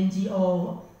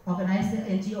NGO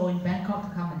in Bangkok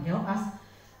to come and help us.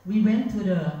 We went to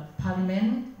the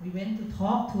parliament. We went to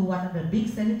talk to one of the big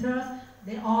senators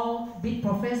they all, big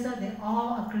professor, they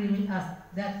all agree with us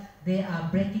that they are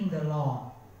breaking the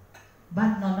law.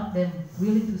 But none of them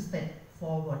willing to step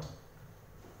forward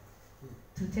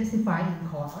to testify in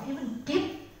court or even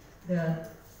give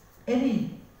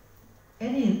any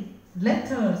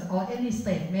letters or any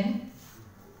statement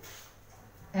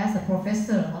as a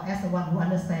professor or as the one who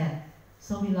understands.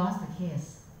 So we lost the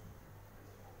case.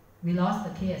 We lost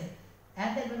the case.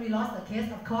 And then when we lost the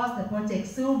case, of course, the project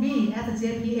sued me as a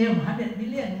JPM, 100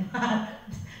 million baht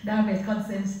damage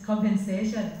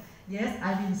compensation. Yes,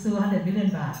 I've been sued 100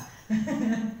 million baht.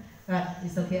 But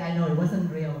it's okay, I know it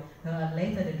wasn't real.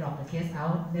 Later they dropped the case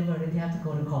out, never really have to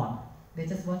go to court. They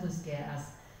just want to scare us.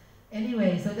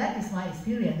 Anyway, so that is my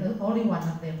experience, only one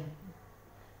of them.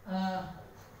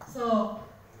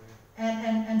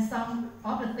 And some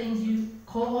of the things you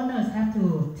co-owners have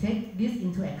to take this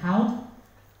into account.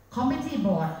 Committee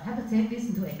board have to take this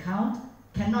into account.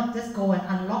 Cannot just go and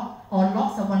unlock or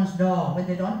lock someone's door when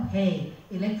they don't pay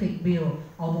electric bill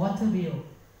or water bill.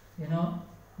 You know,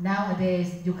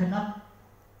 nowadays you cannot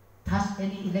touch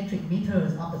any electric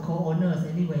meters of the co-owners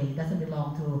anyway. It doesn't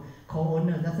belong to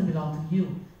co-owners, doesn't belong to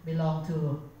you, belong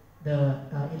to the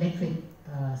electric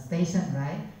station,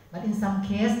 right? But in some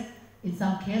case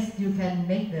you can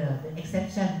make the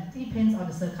exception. Depends on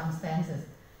the circumstances.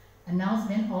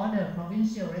 Announcement, order,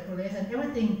 provincial regulation,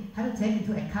 everything have to take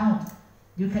into account.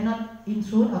 You cannot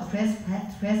intrude or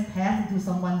trespass into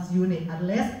someone's unit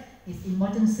unless it's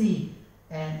emergency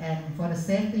and for the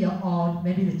safety of all,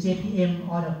 maybe the JPM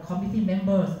or the committee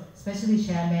members, especially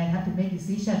chairman, have to make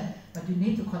decision. But you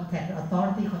need to contact the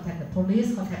authority, contact the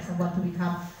police, contact someone to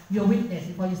become your witness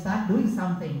before you start doing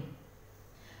something.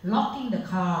 Locking the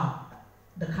car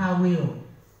wheel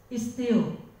is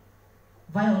still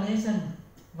violating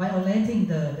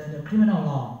the criminal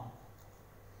law.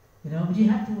 You know, you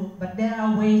have to, but there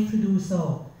are ways to do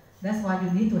so. That's why you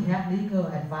need to have legal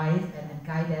advice and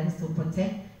guidance to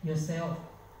protect yourself.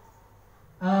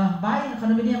 Buying a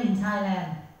condominium in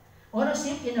Thailand.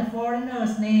 Ownership in a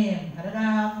foreigner's name.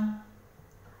 Ta-da-da.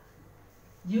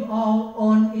 You all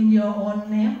own in your own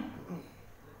name?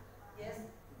 Yes,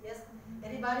 yes.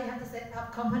 Anybody have to set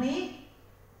up company?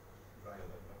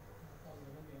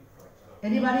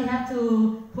 Anybody have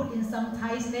to put in some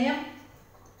Thai's name?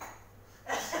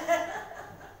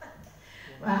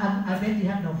 I bet you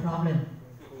have no problem.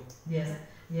 Yes,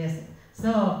 yes.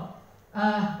 So,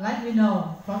 like we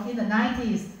know, from in the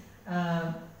 90s,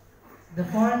 the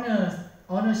foreign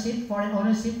ownership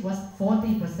was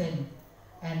 40%,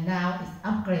 and now it's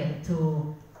upgraded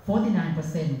to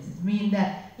 49%. It means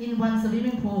that in one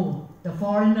swimming pool, the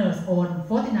foreigners own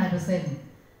 49%,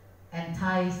 and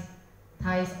Thais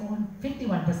own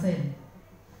 51%.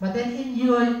 But then in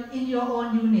your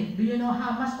own unit, do you know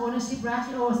how much ownership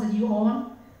ratios that you own?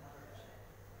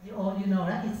 You know,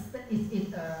 right?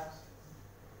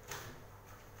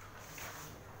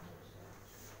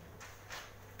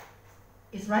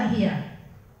 It's right here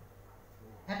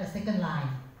at the second line.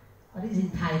 Or this is in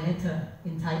Thai letter,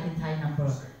 in Thai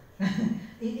number.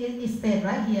 it states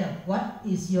right here what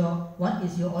is your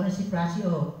ownership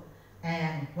ratio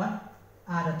and what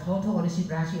are the total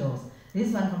ownership ratios.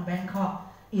 This one from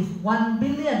Bangkok is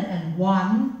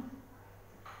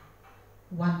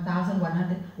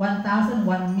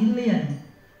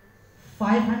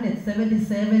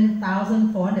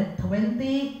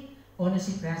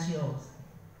ownership ratios.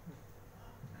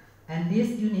 And this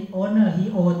unit owner,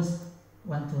 he owns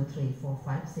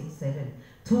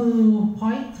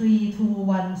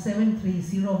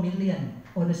 2.321730 million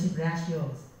ownership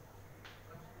ratios.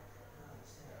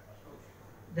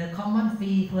 The common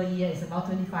fee per year is about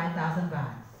 25,000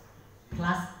 baht,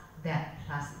 plus that,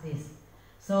 plus this.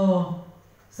 So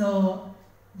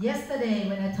yesterday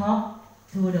when I talked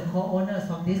to the co-owners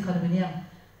from this condominium,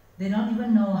 they don't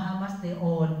even know how much they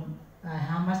own,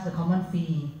 how much the common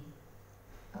fee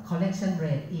collection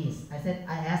rate is. I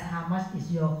asked how much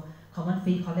is your common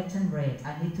fee collection rate.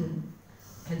 I need to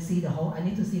see the whole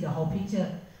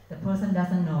picture. The person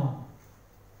doesn't know.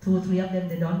 2 or 3 of them,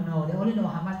 they don't know. They only know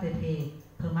how much they pay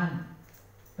per month,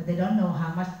 but they don't know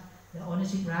how much the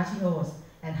ownership ratios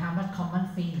and how much common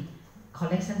fee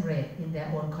collection rate in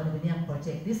their own condominium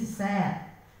project. This is sad.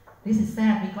 This is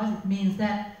sad because it means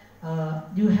that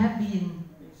you have been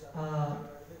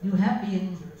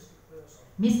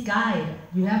misguided.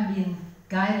 You have been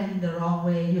guided in the wrong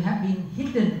way. You have been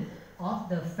hidden of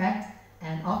the fact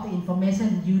and of the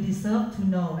information you deserve to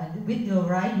know. And with your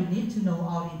right, you need to know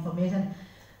all the information.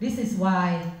 This is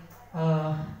why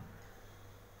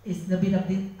it's a little bit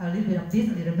of this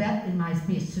in my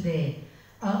speech today.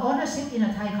 Ownership in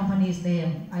a Thai company's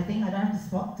name. I think I don't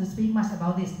have to speak much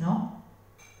about this, no?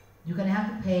 you're gonna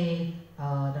have to pay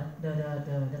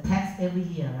the tax every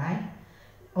year, right?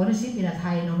 Ownership in a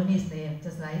Thai nominee's name,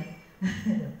 just like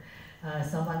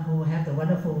someone who have the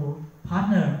wonderful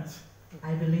partner,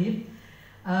 I believe.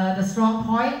 The strong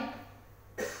point,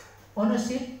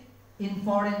 ownership in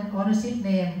foreign ownership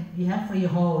name, you have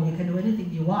freehold, you can do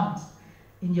anything you want.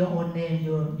 In your own name,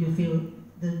 you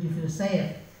feel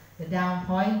safe. The down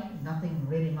point, nothing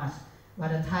really much.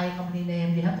 But the Thai company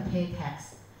name, you have to pay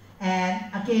tax.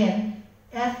 And again,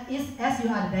 as you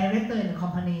are the director in the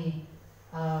company,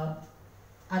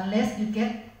 unless you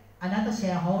get another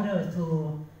shareholder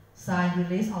to sign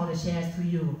release all the shares to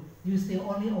you, you still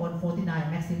only own 49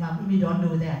 maximum if you don't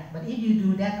do that. But if you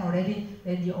do that already,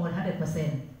 then you own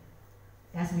 100%,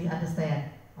 as we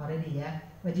understand already, yeah?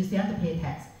 But you still have to pay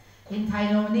tax. In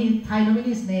Thai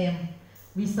nominee's name,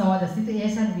 we saw the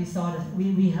situation,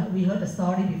 we heard the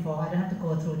story before, I don't have to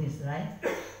go through this, right?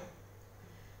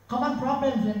 Common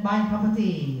problems when buying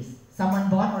properties. Someone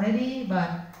bought already, but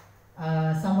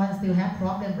someone still have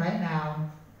problem right now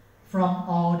from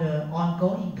all the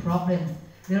ongoing problems.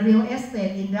 The real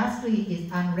estate industry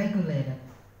is unregulated.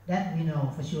 That we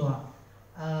know for sure.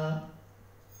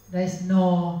 There is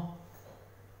no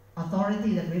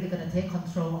authority that really going to take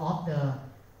control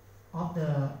of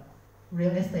the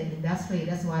real estate industry.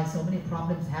 That's why so many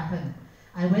problems happen.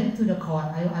 I went to the court.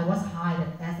 I was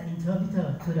hired as an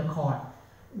interpreter to the court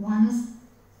once,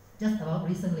 just about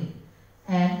recently.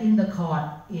 And in the court,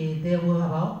 there were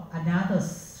about another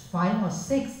 5 or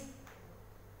 6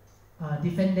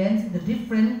 defendants in the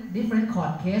different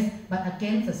court case, but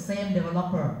against the same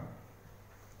developer,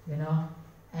 you know.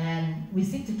 And we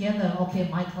sit together. Okay,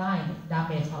 my client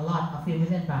damaged a lot, a few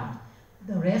million baht.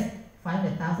 The rest,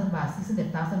 500,000 baht,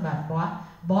 600,000 baht,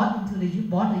 bought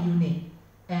the unit,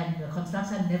 and the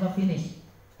construction never finished,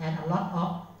 and a lot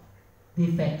of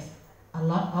defects, a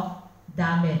lot of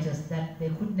damages that they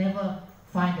could never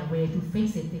find a way to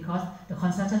fix it because the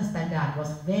construction standard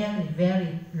was very,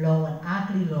 very low and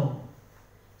ugly low.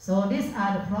 So these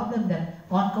are the problems that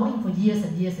ongoing for years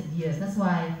and years and years. That's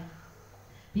why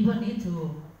people need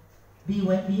to be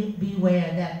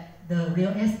aware that the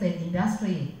real estate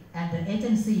industry and the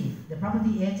agency, the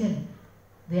property agent,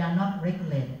 they are not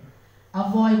regulated.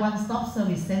 Avoid one-stop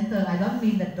service center. I don't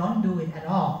mean that don't do it at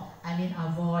all. I mean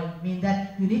avoid, mean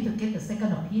that you need to get the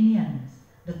second opinion,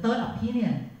 the third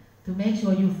opinion, to make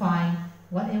sure you find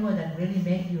whatever that really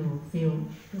makes you feel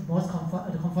the most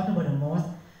comfortable the most.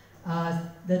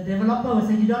 The developer will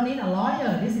say, you don't need a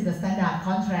lawyer, this is the standard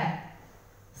contract.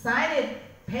 Sign it,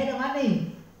 pay the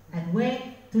money, and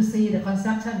wait to see the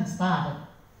construction start.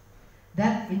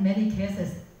 That in many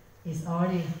cases is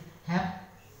already have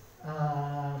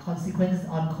consequences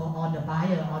on the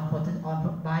buyer,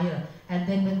 on buyer. And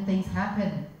then when things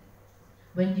happen,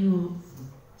 when you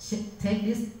take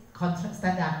this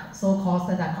standard, so-called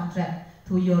standard contract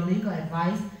to your legal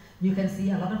advice, you can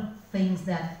see a lot of things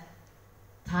that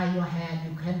tie your hand.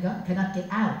 You cannot get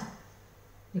out.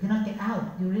 You cannot get out.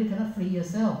 You really cannot free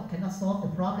yourself. Cannot solve the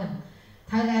problem.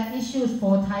 Thailand issues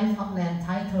 4 types of land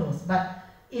titles, but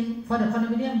for the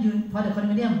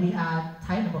condominium, we are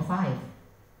type number 5.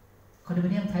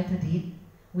 Condominium title deed,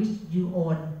 which you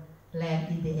own land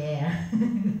in the air.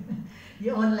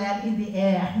 You own land in the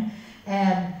air,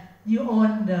 and you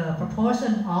own the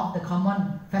proportion of the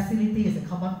common facilities, the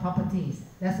common properties.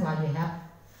 That's why you have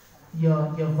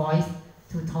your voice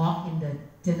to talk in the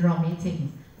general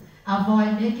meetings.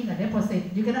 Avoid making a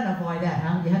deposit. You cannot avoid that.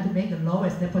 Huh? You have to make the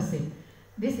lowest deposit.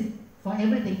 This is for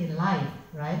everything in life,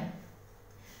 right?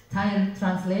 Thai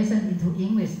translation into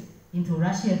English, into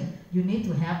Russian, you need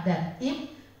to have that. If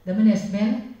the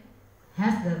management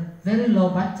has the very low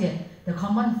budget, the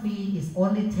common fee is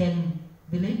only 10.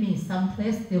 Believe me, some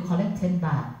place they'll collect 10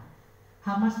 baht.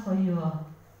 How much for your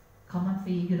common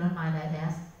fee, if you don't mind I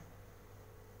ask?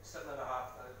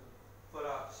 7,500 for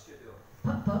the studio.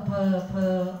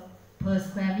 Per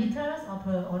square meters or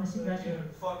per ownership ratio?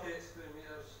 48 square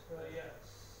meters. Yeah.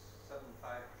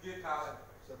 7.5. You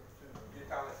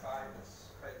count it 5. That's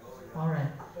quite low. Yeah. All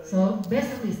right. So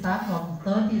basically start from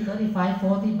 30, 35,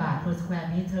 40 baht per square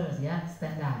meters, yeah,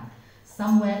 standard.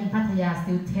 Somewhere in Pattaya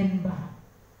still 10 baht.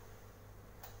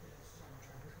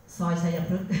 Soy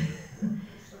Chayaput,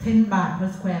 10 baht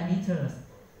per square meters.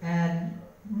 And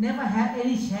never had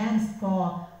any chance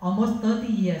for almost 30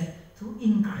 years to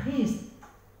increase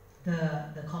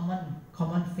the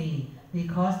common fee,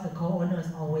 because the co-owners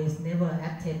always never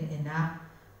attend enough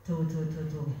to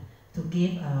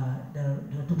give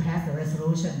to pass the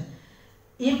resolution.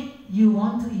 If you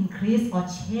want to increase or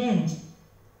change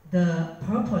the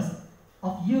purpose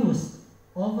of use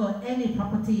over any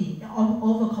property,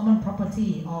 over common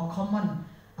property or common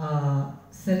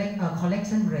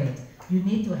collection rate. You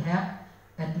need to have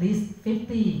at least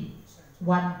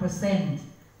 51%,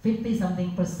 50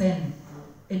 something percent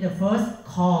in the first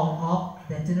call of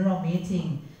the general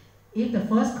meeting. If the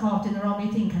first call of general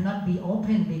meeting cannot be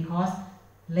open because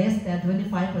less than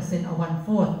 25% or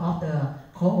 1/4 of the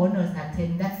co-owners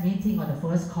attend that meeting on the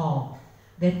first call,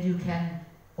 then you can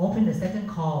open the second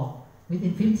call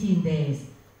within 15 days.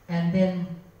 And then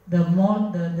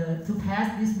to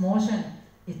pass this motion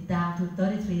is down to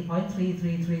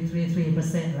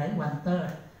 33.33333%, right?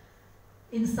 1/3.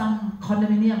 In some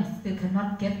condominiums, still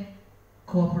cannot get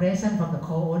cooperation from the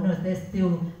co-owners. They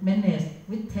still manage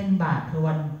with 10 baht per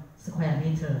 1 square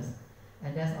meters.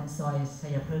 And that's on Soy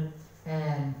Chayaput.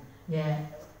 And yeah,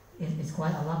 it's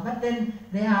quite a lot. But then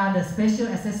there are the special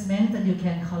assessments that you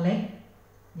can collect.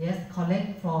 Yes,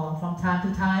 collect from time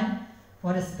to time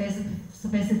for the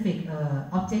specific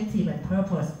objective and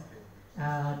purpose.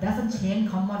 Doesn't change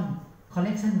common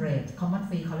collection rate, common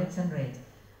fee collection rate.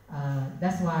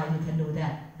 That's why you can do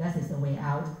that. That is the way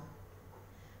out.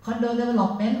 Condo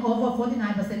development, over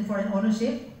 49% foreign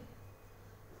ownership.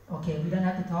 Okay, we don't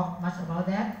have to talk much about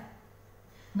that.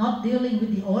 Not dealing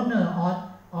with the owner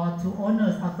or to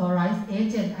owners authorized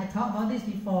agent. I talked about this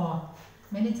before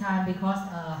many times because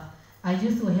I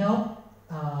used to help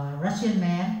a Russian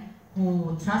man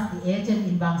who trust the agent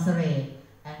in Bangsaray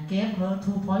and gave her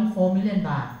 2.4 million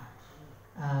baht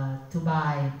to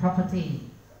buy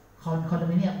property,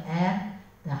 condominium and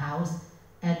the house.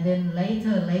 And then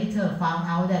later found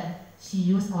out that she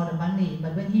used all the money.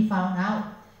 But when he found out,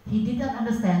 he did not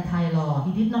understand Thai law.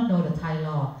 He did not know the Thai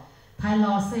law. Thai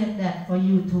law said that for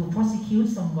you to prosecute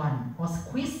someone or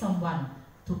squeeze someone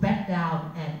to back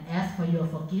down and ask for your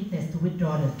forgiveness to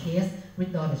withdraw the case,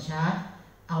 withdraw the charge,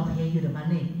 I'll pay you the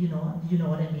money. You know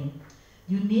what I mean.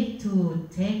 You need to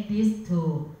take this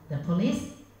to the police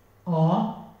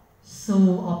or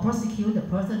sue or prosecute the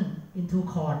person into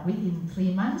court within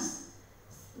 3 months.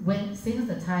 Since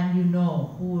the time you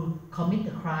know who commit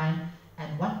the crime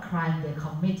and what crime they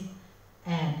commit,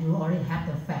 and you already have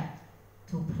the fact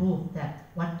to prove that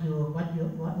what you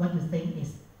think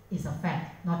is a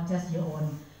fact, not just your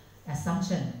own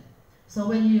assumption. So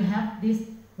when you have this,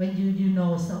 when you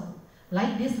know, so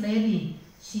like this lady,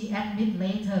 she admit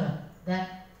later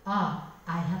that I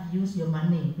have used your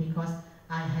money because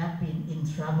I have been in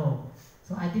trouble.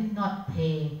 So I did not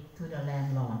pay to the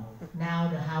landlord. Now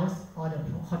the house or the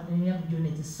condominium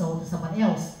unit is sold to someone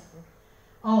else.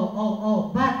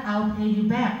 But I'll pay you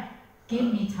back.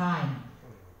 Give me time.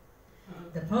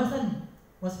 The person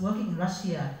was working in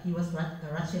Russia. He was a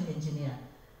Russian engineer.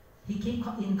 He keep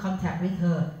in contact with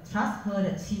her, trust her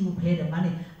that she will pay the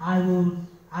money. I will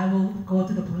go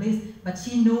to the police, but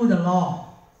she knew the law.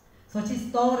 So she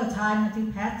stole the time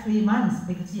until past 3 months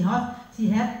because she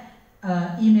had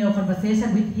email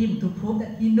conversation with him to prove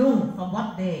that he knew from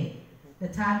what day, the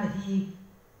time that he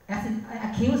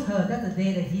accused her, that's the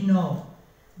day that he know.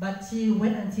 But she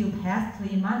wait until past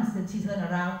 3 months, then she turned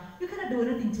around, you cannot do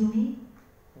anything to me.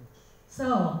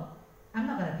 So, I'm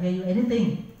not going to pay you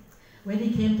anything. When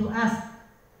he came to us,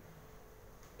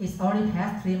 it's already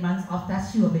past 3 months of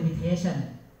statute of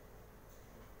limitation.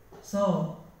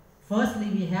 So, firstly,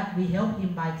 we help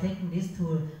him by taking this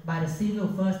by the civil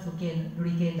first to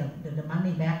regain the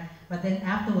money back. But then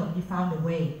afterward, we found a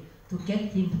way to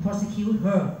get him to prosecute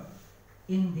her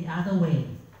in the other way.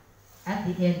 At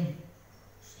the end,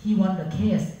 he won the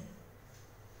case.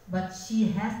 But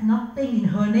she has nothing in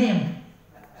her name.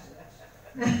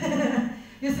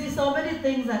 You see, so many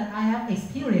things that I have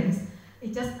experienced.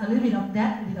 It's just a little bit of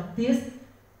that, a bit of this.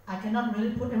 I cannot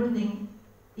really put everything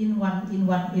in one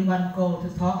go to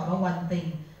talk about one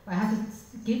thing. But I have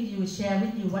to share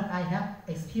with you what I have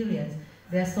experienced.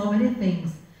 There are so many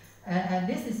things. And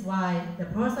this is why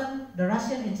the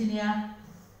Russian engineer,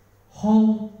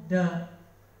 hold the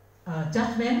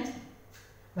judgment,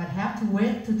 but have to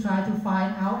wait to try to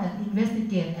find out and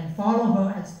investigate and follow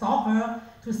her and stalk her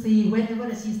to see whenever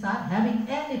she starts having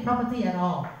any property at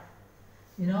all.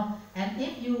 And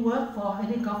if you work for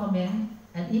any government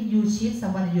and if you cheat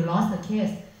someone and you lost the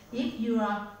case, if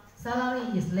your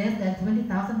salary is less than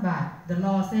 20,000 baht, the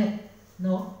law said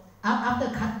no. After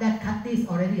cut this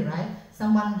already, right?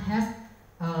 Someone has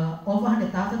over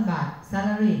 100,000 baht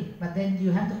salary, but then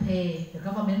you have to pay the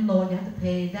government loan, you have to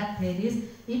pay that, pay this.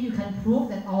 If you can prove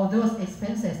that all those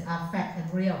expenses are fact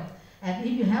and real, and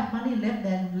if you have money less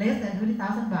than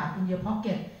 20,000 baht in your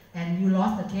pocket and you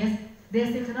lost the case, they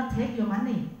still cannot take your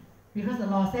money because the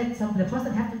law said the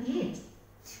person has to eat.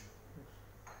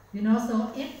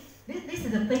 So if this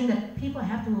is the thing that people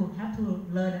have to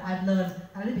learn. I've learned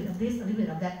a little bit of this, a little bit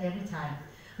of that every time.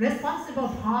 Responsible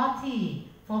party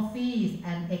for fees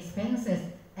and expenses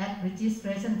at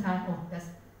registration time. Oh, that's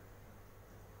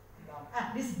long.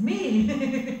 This is me.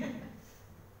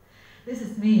 This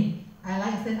is me.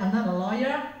 Like I said, I'm not a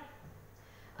lawyer.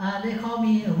 They call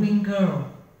me a wing girl.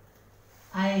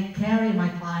 I carry my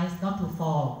clients not to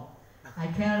fall. I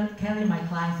carry my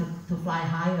clients to fly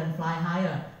higher and fly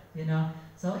higher, you know.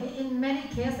 So in many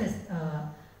cases,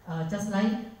 just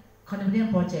like condominium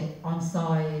project on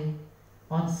soil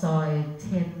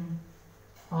 10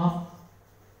 of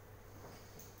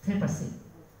 10%,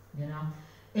 you know,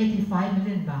 85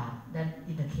 million baht. That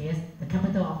in the case, the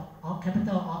capital of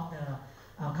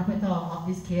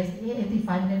this case,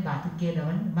 85 million baht to get the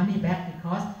money back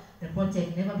because the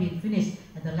project never been finished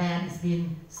and the land is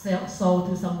being sold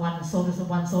to someone, sold to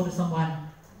someone,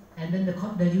 and then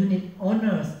the unit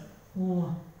owners who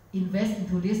invest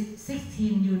into this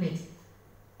 16 units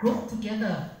group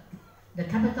together. The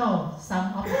capital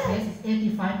sum of the case is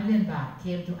 85 million baht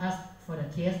came to us for the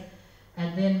case,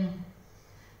 and then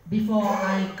before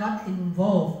I got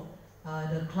involved,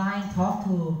 the client talked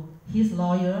to his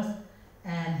lawyers,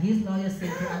 and his lawyers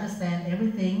seemed to understand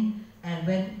everything. And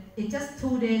when it's just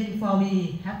 2 days before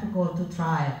we have to go to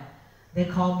trial, they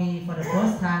called me for the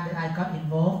first time that I got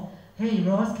involved. Hey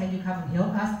Rose, can you come and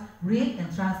help us read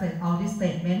and translate all this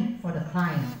statement for the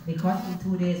client, because in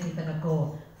 2 days we're gonna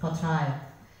go for trial.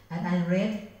 And I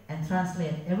read and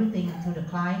translate everything to the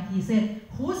client. He said,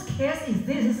 whose case is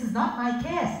this? This is not my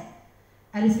case.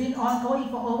 And it's been ongoing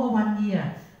for over 1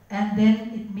 year. And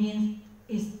then it means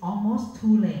it's almost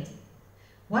too late.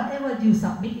 Whatever you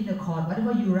submit in the court,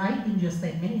 whatever you write in your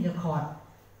statement in the court,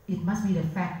 it must be the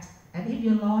fact. And if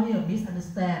your lawyer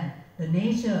misunderstands the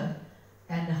nature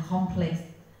and the complex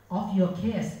of your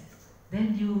case,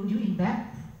 then you in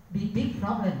back big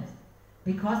problems,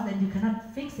 because then you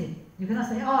cannot fix it. You cannot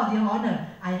say, oh, dear Honor,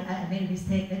 I made a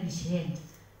mistake, let me change.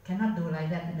 Cannot do like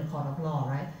that in the court of law,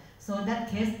 right? So that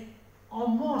case,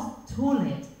 almost too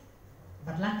late.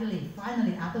 But luckily,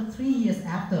 finally, after 3 years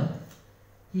after,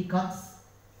 he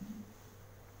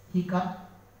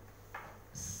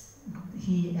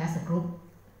as a group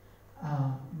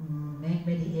make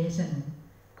mediation,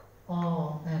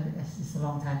 and it's a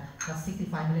long time, got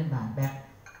 65 million baht back,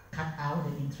 cut out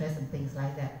the interest and things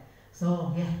like that.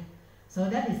 So yeah, so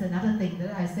that is another thing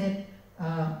that I said,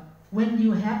 when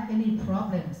you have any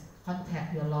problems,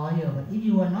 contact your lawyer. But if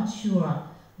you are not sure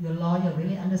your lawyer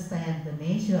really understands the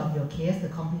nature of your case, the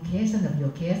complication of your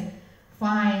case,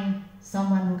 find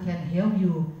someone who can help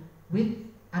you with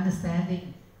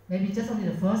understanding. Maybe just only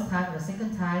the first time or the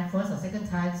second time, first or second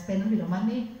time, spend a little bit of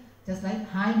money, just like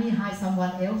hire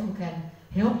someone else who can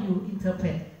help you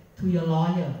interpret to your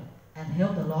lawyer and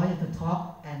help the lawyer to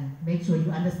talk and make sure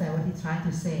you understand what he's trying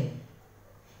to say.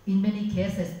 In many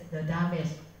cases, the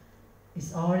damage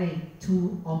is already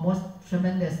too almost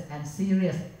tremendous and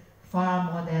serious,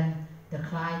 far more than the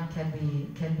client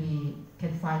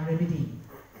can find remedy.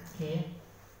 Okay.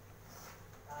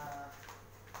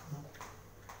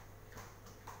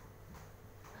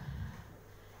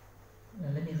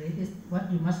 Let me read this.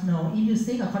 What you must know: if you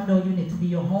seek a condo unit to be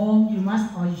your home, you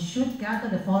must or you should gather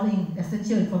the following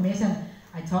essential information.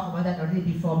 I talked about that already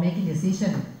before making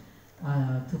decision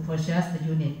to purchase the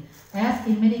unit. As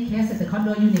in many cases, the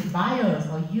condo unit buyers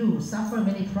or you suffer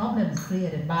many problems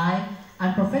created by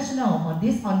unprofessional or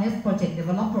dishonest project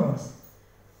developers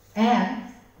and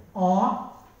or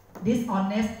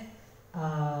dishonest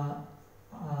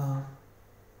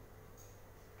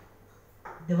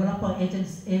developer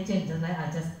agents, just like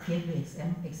I just gave you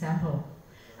example.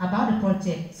 About the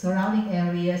project, surrounding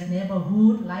areas,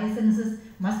 neighborhood, licenses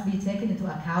must be taken into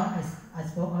account. I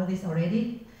spoke about this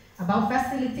already. About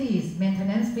facilities,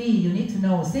 maintenance fee, you need to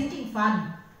know. Sinking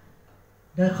fund,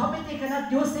 the committee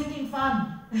cannot use sinking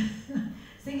fund.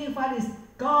 Sinking fund is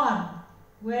gone.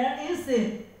 Where is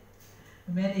it?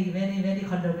 Many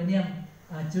condominium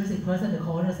juristic person, the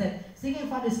co-owner said, sinking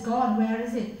fund is gone, where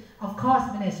is it? Of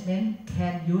course, management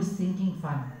can use sinking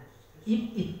fund if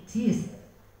it is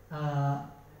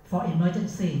for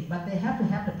emergency, but they have to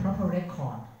have the proper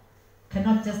record.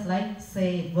 Cannot just like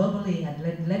say verbally and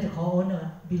let the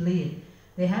co-owner believe.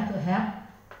 They have to have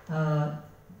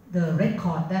the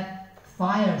record that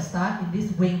fire start in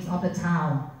these wings of the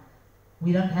town.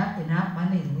 We don't have enough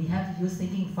money. We have to use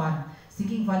sinking fund.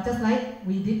 Sinking fund, just like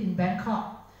we did in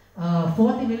Bangkok,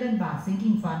 40 million baht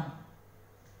sinking fund.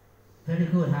 Very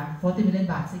good, huh? 40 million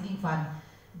baht sinking fund.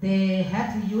 They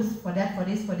had to use for that, for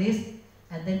this,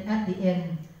 and then at the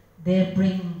end, they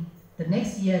bring the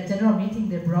next year general meeting.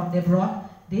 They brought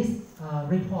this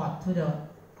report to the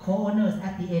co-owners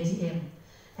at the AGM,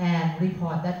 and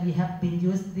report that we have been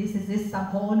used, this,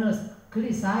 some co-owners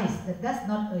criticize that that's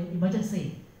not an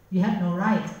emergency. You have no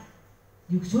right.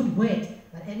 You should wait.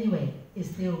 But anyway, it's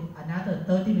still another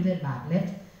 30 million baht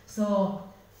left. So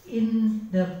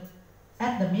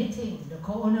at the meeting, the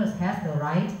co-owners have the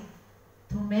right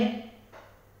to make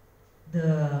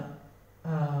the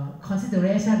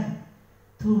consideration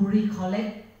to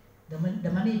recollect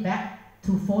the money back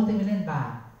to 40 million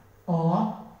baht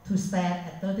or to stand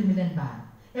at 30 million baht.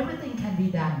 Everything can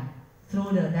be done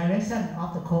through the direction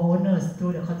of the co-owners,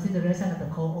 through the consideration of the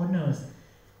co-owners.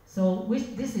 So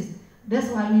that's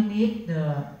why we need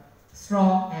the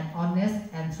strong and honest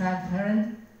and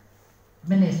transparent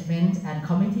management and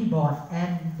committee board,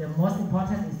 and the most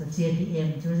important is the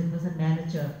JPM, Juristic Person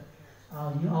Manager.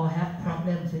 You all have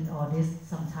problems with all this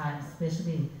sometimes,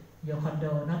 especially your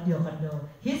condo, not your condo,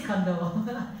 his condo,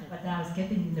 but now it's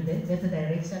getting in the better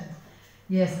direction.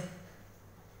 Yes,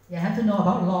 you have to know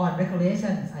about law and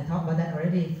regulations. I talked about that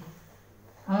already.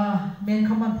 Main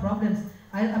common problems.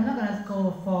 I'm not gonna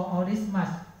go for all this much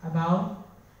about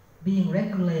being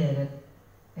regulated.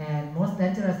 And most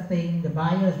dangerous thing, the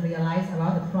buyers realize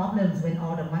about the problems when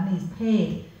all the money is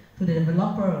paid to the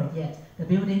developer, yet the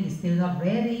building is still not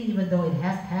ready, even though it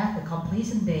has passed the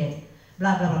completion date.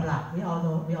 Blah blah blah blah. We all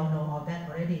know all that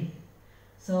already.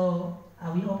 So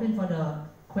are we open for the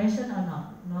question or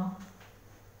not? No.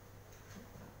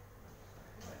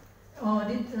 Or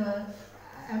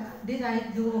did I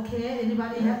do okay?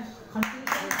 Anybody have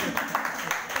confusion?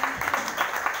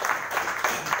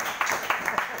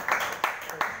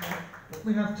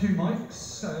 We have two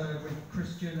mics with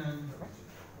Christian and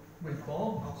with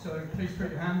Bob, so please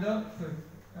put your hand up for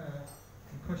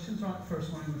questions. Right,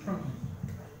 first one in the front.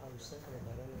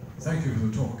 Thank you for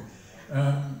the talk.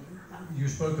 You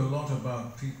spoke a lot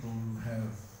about people who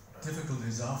have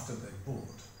difficulties after they've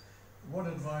bought. What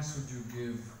advice would you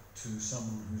give to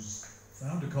someone who's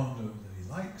found a condo that he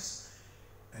likes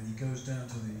and he goes down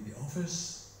to the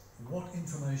office? What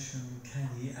information can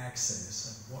he access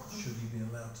and what should he be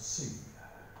allowed to see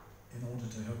in order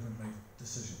to help him make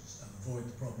decisions and avoid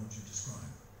the problems you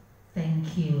described?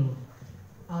 Thank you.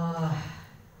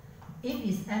 If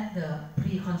it's at the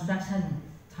pre-construction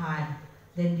time,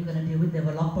 then you're going to deal with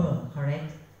developer,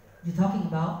 correct? You're talking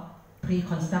about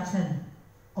pre-construction,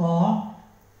 or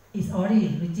it's already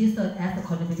registered as the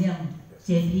condominium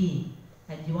JP,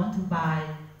 and you want to buy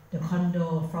the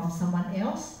condo from someone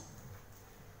else?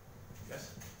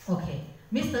 Yes. Okay.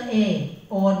 Mr. A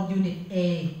owns unit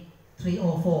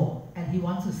A304 and he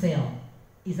wants to sell.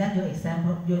 Is that your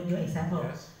example? Your example?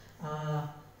 Yes.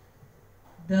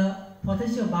 The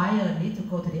potential buyer needs to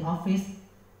go to the office,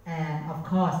 and of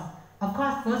course,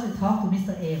 first you talk to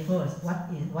Mr. A first.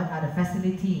 What are the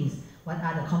facilities? What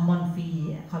are the common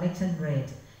fee, collection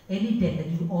rate? Any debt that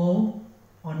you owe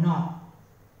or not?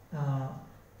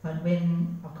 But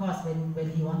when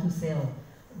he wants to sell,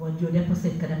 well, your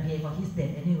deposit gonna pay for his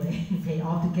debt anyway. Pay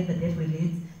off to get the debt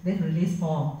release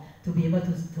form to be able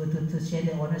to share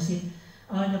the ownership.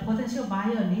 The potential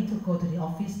buyer need to go to the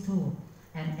office too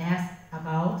and ask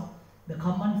about the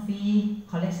common fee,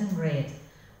 collection rate,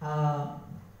 the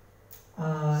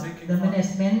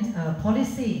management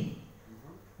policy.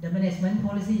 The management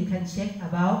policy you can check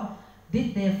about.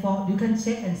 You can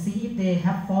check and see if they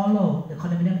have followed the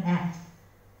Condominium Act.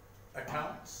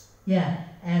 Accounts? Yeah,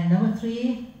 and number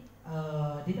 3,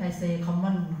 did I say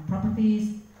common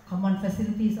properties, common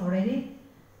facilities already?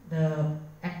 The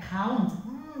account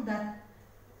that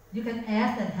you can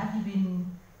ask that have you been.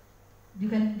 You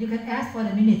can ask for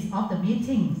the minutes of the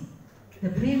meetings. The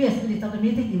previous minutes of the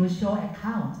meeting, it will show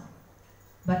account.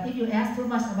 But if you ask too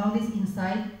much about this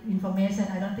inside information,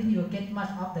 I don't think you will get much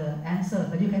of the answer.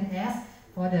 But you can ask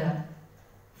for the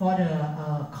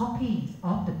copies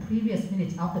of the previous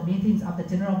minutes of the meetings, of the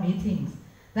general meetings.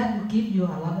 That will give you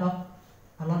a lot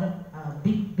of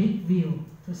big view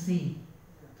to see.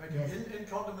 Thank you. Yes. In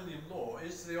condominium law,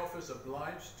 is the office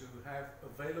obliged to have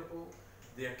available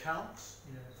the accounts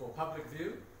for public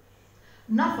view?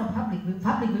 Not for public view.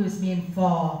 Public view is meant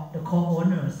for the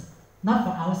co-owners, not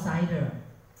for outsider.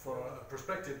 For a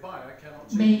prospective buyer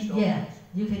cannot see these documents.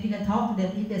 You can talk to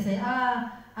them. If they say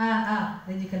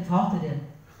then you can talk to them.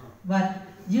 But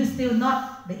you're still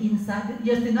not the inside.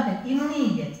 You're still not an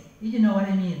in yet. You know what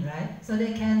I mean, right? So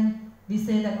they can be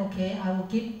say that okay, I will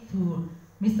give to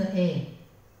Mr. A.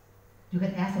 You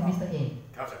can ask for Mr. A.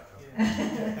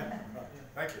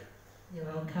 Thank you. You're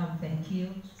welcome. Thank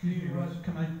you. Excuse me, Rose,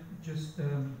 can I just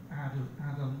add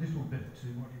a little bit to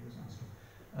what he was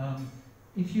asking?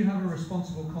 If you have a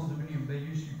responsible condominium, they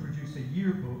usually produce a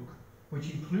yearbook, which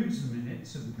includes the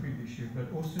minutes of the previous year,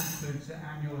 but also includes the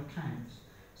annual accounts.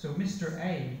 So Mr.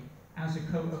 A, as a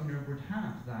co-owner, would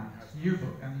have that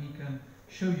yearbook, and he can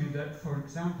show you that, for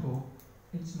example,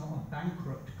 it's not a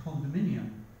bankrupt condominium,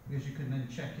 because you can then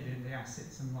check it in the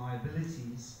assets and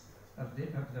liabilities of the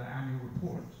annual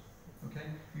report. Okay?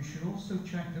 You should also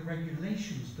check the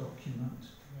regulations document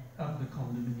of the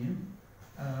condominium,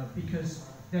 because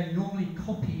they normally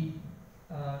copy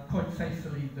quite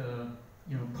faithfully the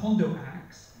condo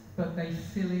acts, but they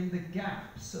fill in the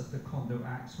gaps of the condo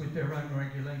acts with their own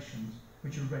regulations,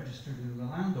 which are registered in the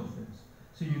land office.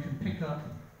 So you can pick up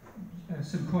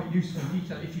some quite useful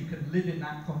detail if you can live in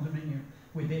that condominium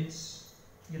with its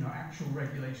actual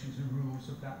regulations and rules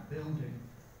of that building.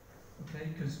 Okay,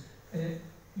 because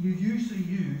you usually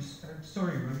use,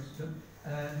 sorry Rose, but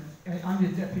I'm the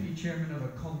deputy chairman of a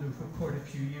condo for quite a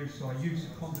few years, so I use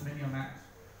the Condominium Act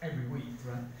every week,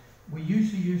 right? We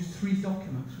usually use 3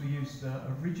 documents. We use the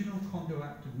original Condo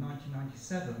Act of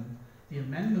 1997, the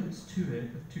amendments to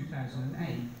it of 2008,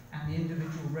 and the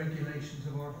individual regulations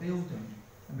of our building.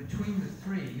 And between the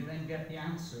 3, you then get the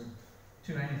answer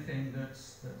to anything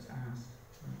that's asked.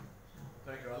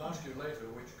 Thank you. I'll ask you later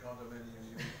which condominium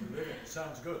you live in. It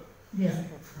sounds good. Yes.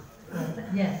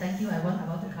 Yeah, thank you. I want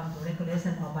about to come to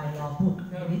regulation or by law book.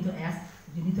 You need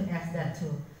to ask that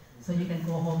too. So you can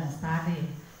go home and study.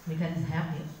 You can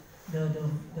have the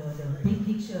big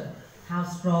picture, how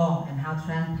strong and how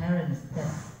transparent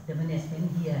that the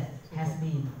management here has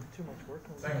been. Too much work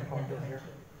on Thank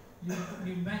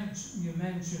you. You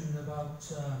mentioned about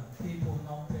people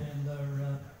not paying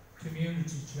their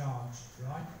community charge,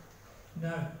 right?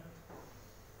 Now,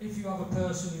 if you have a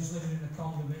person who's living in a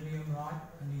condominium, right,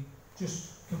 and he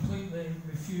just completely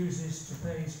refuses to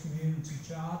pay his community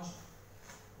charge,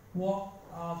 what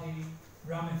are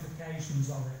the ramifications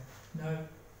of it? Now,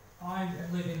 I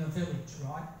live in a village,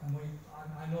 right, and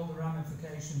I know the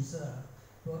ramifications there,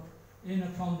 but in a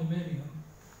condominium,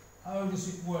 how does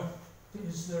it work?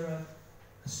 Is there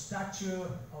a statute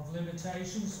of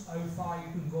limitations, how far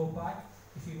you can go back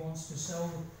if he wants to sell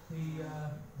the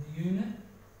unit?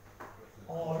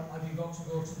 Or have you got to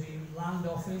go to the land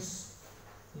office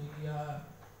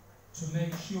to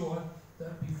make sure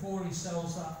that before he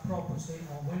sells that property,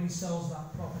 or when he sells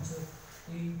that property,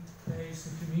 he pays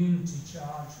the community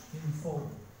charge in full?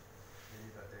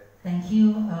 Thank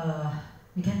you.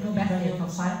 We can go back there for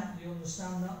 5. Do you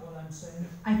understand that, what I'm saying?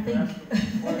 I think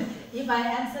if I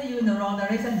answer you in the wrong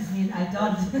direction, it means I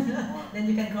don't. Then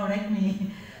you can correct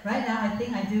me. Right now, I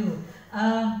think I do.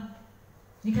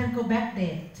 You can go back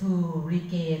there to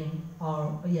regain,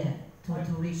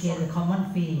 to regain the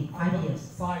common fee 5 years.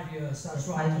 5 years, that's Yes,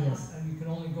 right. 5 years. And you can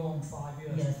only go on 5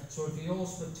 years. Yes. So if he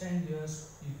owes for 10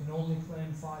 years, you can only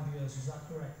claim 5 years. Is that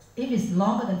correct? If it's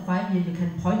longer than 5 years, you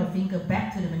can point a finger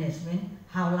back to the management.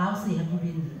 How lousy have you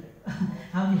been?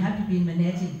 How you have you been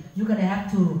managing? You're gonna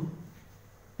have to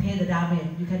pay the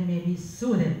damage. You can maybe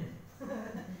sue them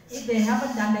if they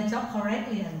haven't done their job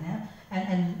correctly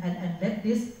and let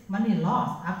this money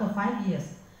lost after 5 years.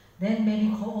 Then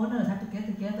maybe co-owners have to get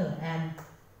together and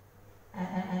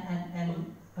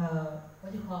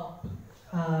what do you call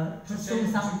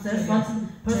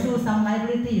pursue some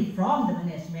liability from the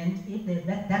management if they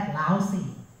let that lousy.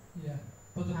 Yeah.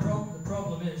 But the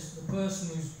problem is the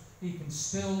person he can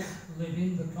still live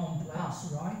in the complex,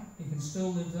 right? He can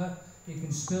still live there. He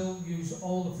can still use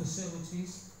all the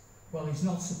facilities. Well, he's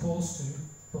not supposed to,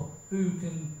 but who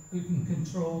can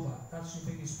control that? That's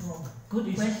the biggest problem.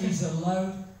 Good question. He's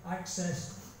allowed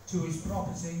access to his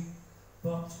property,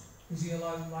 but is he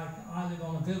allowed, like I live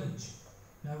on a village.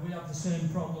 Now we have the same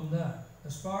problem there.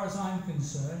 As far as I'm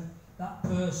concerned, that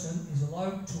person is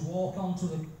allowed to walk onto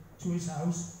to his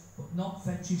house, but not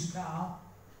fetch his car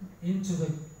into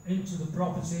the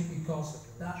property, because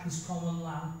that is common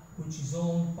land which is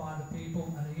owned by the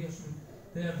people, and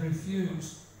they have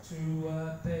refused to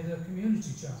pay their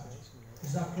community charge.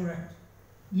 Is that correct?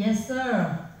 Yes,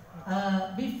 sir.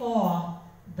 Before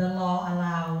the law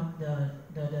allowed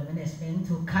the management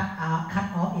to cut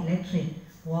off electric,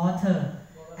 water,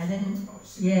 and then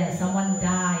someone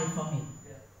died from it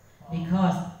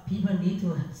because people need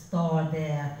to store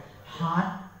their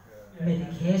heart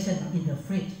medication in the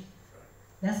fridge.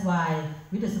 That's why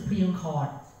with the Supreme Court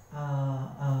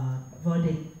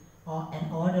verdict or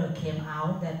an order came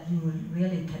out that you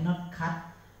really cannot cut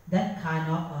that kind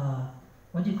of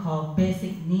what you call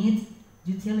basic needs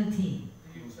utility.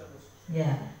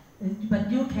 Yeah, but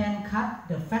you can cut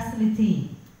the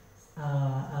facility,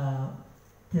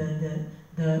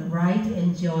 the right to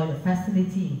enjoy the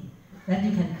facility that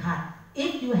you can cut.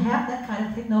 If you have that kind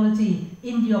of technology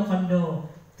in your condo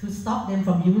to stop them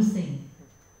from using.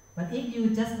 But if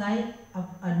you just like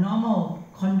a normal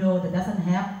condo that doesn't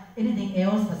have anything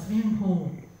else but swimming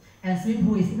pool. And swimming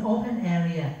pool is in open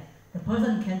area. The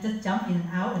person can just jump in and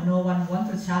out and no one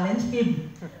wants to challenge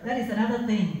him. That is another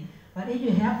thing. But if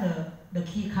you have the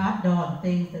key card door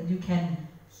things that you can,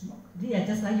 yeah,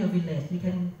 just like your village, you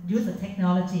can use the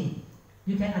technology.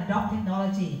 You can adopt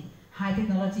technology, high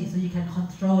technology, so you can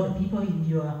control the people in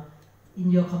your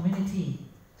community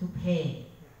to pay.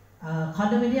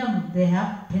 Condominium, they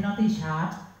have penalty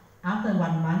charge. After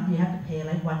 1 month, you have to pay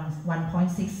like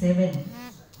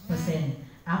 1.67%.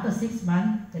 After 6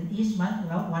 months, then each month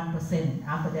about 1%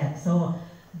 after that. So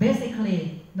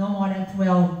basically, no more than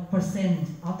 12%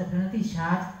 of the penalty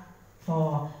charge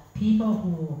for people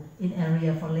who in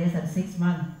area for less than 6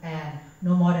 months, and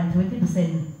no more than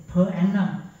 20% per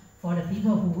annum for the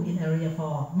people who in area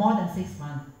for more than 6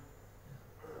 months.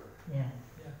 Yeah.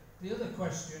 The other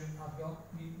question I've got,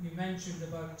 you mentioned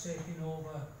about taking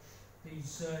over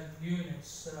these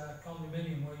units,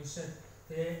 condominium, where you said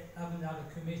they haven't had a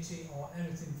committee or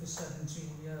anything for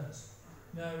 17 years.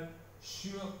 Now,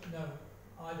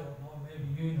 I don't know, maybe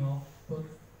you know, but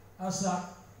as that,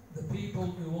 the people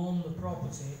who own the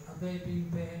property, have they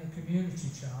been paying a community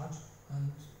charge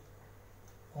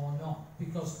or not?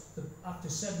 Because after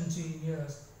 17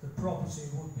 years, the property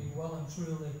would be well and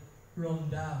truly run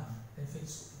down if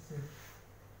it's...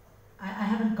 I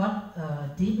haven't got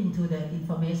deep into the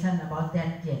information about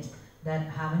that yet, that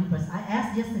how many percent. I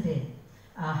asked yesterday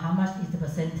how much is the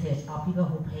percentage of people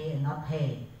who pay and not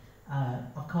pay.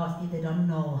 Of course, if they don't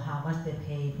know how much they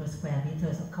pay per square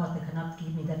meters, of course they cannot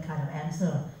give me that kind of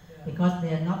answer, because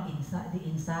they are not inside,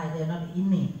 they are not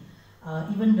in it.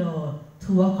 Even though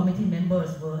 2 committee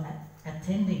members were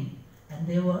attending, and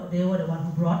they were the one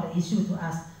who brought the issue to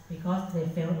us, because they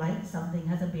felt like something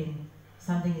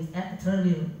is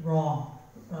actually wrong,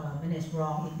 managed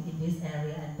wrong in this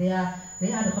area, and they are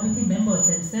the committee members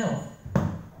themselves.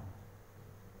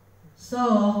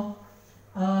 So,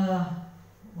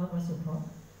 what was your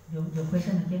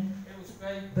question again? It was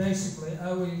basically,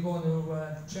 how are you going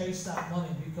to chase that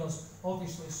money? Because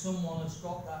obviously someone has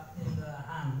got that in their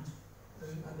hand,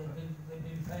 and they've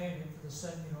been paying it for the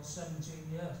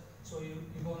 17 years. So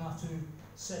you're going to have to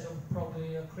set up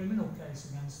probably a criminal case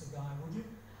against the guy, would you?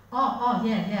 Oh,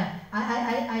 yeah.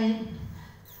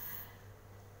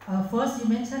 First you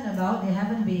mentioned about they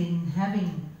haven't been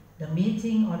having the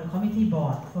meeting or the committee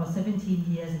board for 17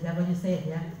 years. Is that what you said?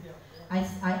 Yeah.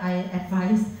 I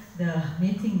advised the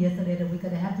meeting yesterday that we're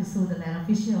gonna have to sue the land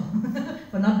official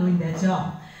for not doing their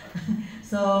job.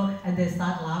 So, and they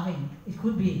start laughing. It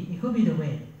could be the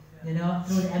way,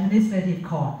 through the administrative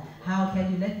court. How can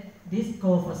you let this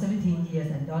go for 17 years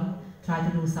and don't try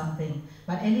to do something?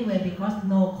 But anyway, because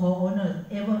no co-owners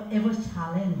ever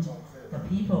challenge the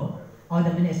people or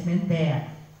the management there,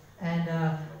 and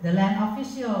the land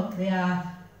official, they are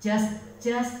just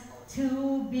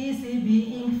too busy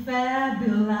being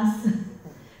fabulous,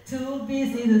 too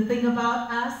busy to think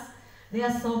about us. They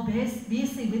are so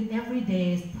busy with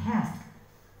everyday tasks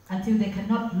until they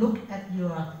cannot look at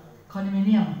your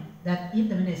condominium, that if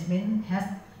the management has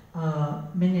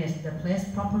managed the place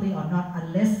properly or not,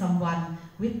 unless someone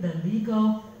with the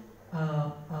legal,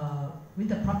 with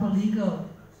the proper legal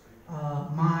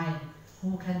mind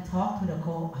who can talk to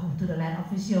the land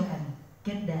official and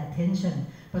get their attention.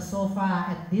 But so far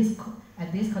at this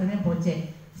condominium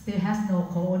project, still has no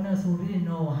co-owners who really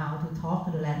know how to talk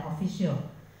to the land official.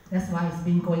 That's why it's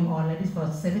been going on like this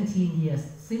for 17 years,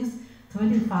 since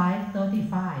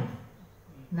 2535.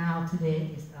 Now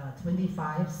today is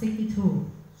 2562.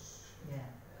 Yeah.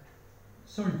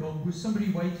 Sorry, Bob, was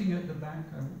somebody waiting at the back?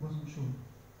 I wasn't sure.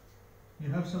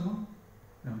 You have someone?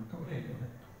 No, okay, go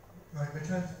ahead. Right,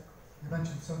 Richard, you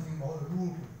mentioned something about a rule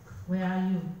book. Where are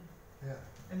you? Yeah.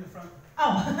 In the front.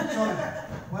 Oh! Sorry,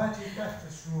 where do you get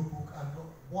this rule book and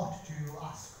what do you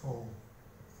ask for?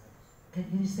 Can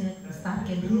you say start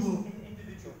again, please?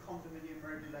 Individual condominium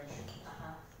regulations.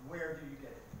 Where do you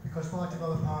get it? Because my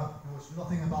developer knows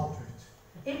nothing about it.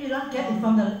 If you don't get it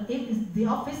from the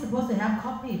office supposed to have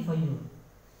copy for you.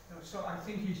 No, so I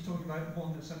think he's talking about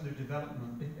one that's under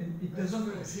development. It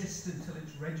doesn't exist until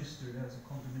it's registered as a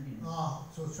condominium. Ah,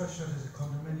 so it's registered as a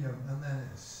condominium and then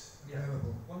it's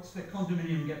available. Once the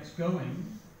condominium gets going,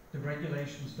 the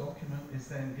regulations document is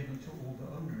then given to all the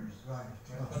owners. Right.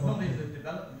 But not in the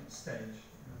development stage.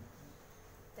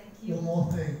 Thank you. One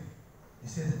more thing. He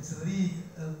says it's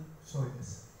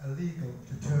illegal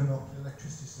to turn off the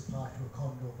electricity supply to a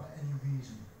condo for any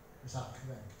reason. Is that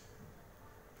correct?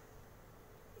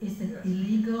 Is it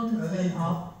illegal to turn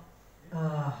off?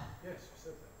 Yes, you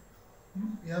said that.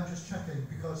 Yeah, I'm just checking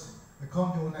because the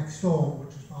condo next door,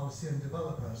 which is by the same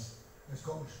developers, has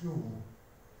got this rule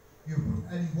you put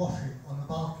any washing on the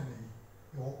balcony,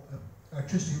 your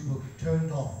electricity will be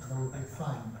turned off and there will be a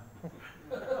fine.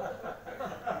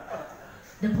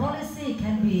 The policy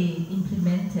can be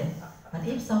implemented, but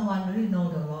if someone really know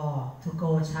the law to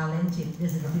go challenge it,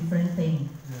 this is a different thing.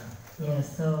 Yeah.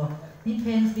 Yes, so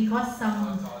depends, because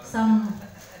some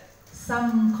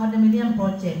condominium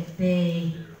project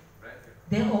they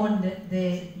own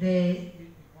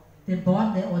they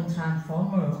bought their own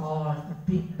transformer, or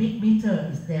big meter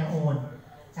is their own,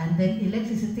 and then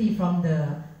electricity from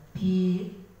the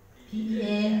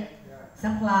PEA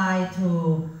supply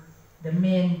to the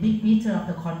main big meter of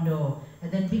the condo,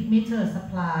 and then big meter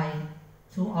supply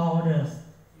to all the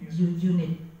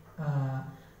unit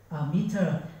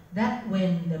meter. That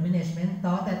when the management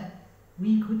thought that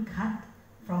we could cut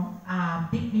from our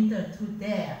big meter to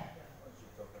there,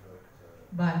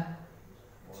 but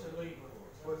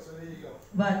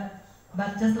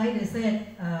just like they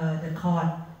said, the court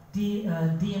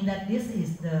deemed that this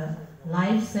is the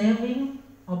life-saving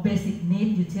or basic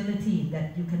need utility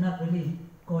that you cannot really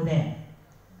go there.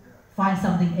 Find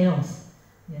something else,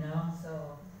 you know.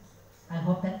 So I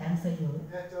hope that answers you.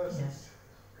 Yeah, it does. Yes.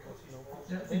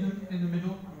 Yeah, in the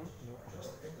middle.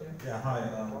 Yeah, hi.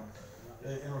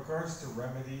 In regards to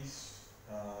remedies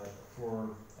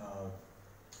for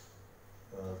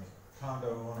condo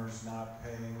owners not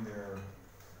paying their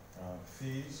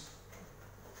fees,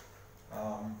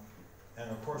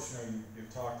 and of course, you know,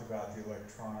 you've talked about the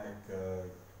electronic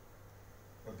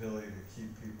ability to keep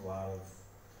people out of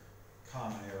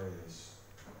common areas.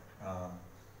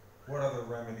 What other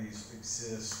remedies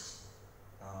exist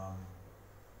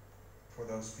for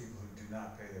those people who do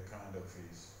not pay their condo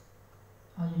fees?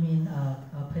 Oh, you mean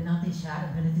penalty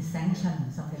charge, penalty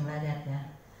sanction, something like that, yeah?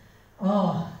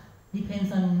 Oh,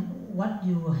 depends on what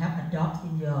you have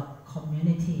adopted in your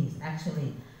communities,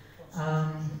 actually.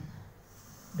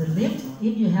 The lift,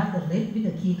 if you have the lift with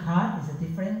the key card, is a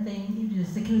different thing. If your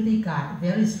security guard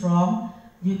very strong,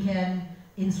 you can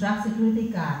instruct security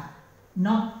guard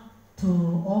not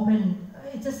to open.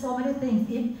 It's just so many things.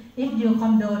 If your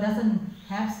condo doesn't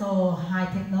have so high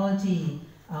technology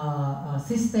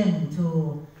system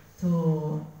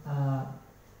to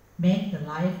make the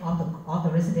life of the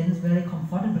residents very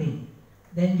comfortably,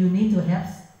 then you need to have.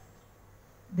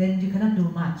 Then you cannot do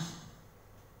much.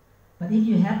 But if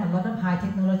you have a lot of high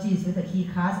technologies with the key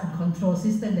cards and control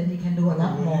system, then you can do a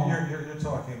lot more. You're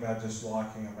talking about just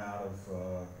locking them out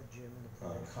of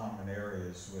common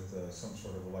areas with some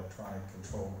sort of electronic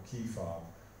control key fob.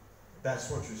 That's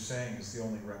what you're saying is the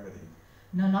only remedy.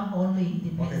 No, not only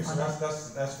depends Okay, so on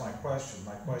that's my question.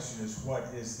 My question is, what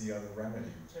is the other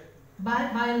remedy?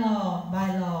 by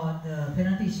law, the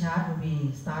penalty charge will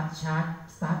be start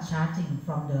charging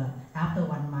from the after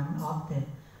 1 month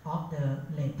of the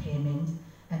late payment,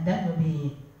 and that will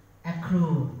be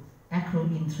accrue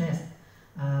interest.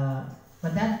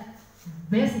 But that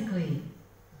basically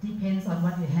depends on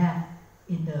what you have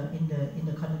in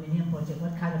the condominium project,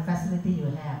 what kind of facility you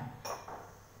have.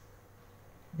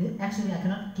 Actually, I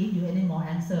cannot give you any more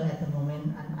answer at the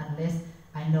moment unless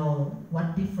I know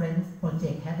what different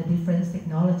project have the different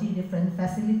technology, different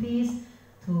facilities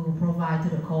to provide to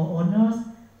the co-owners.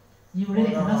 You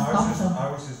really cannot stop them.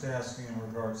 I was just asking in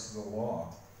regards to the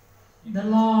law. The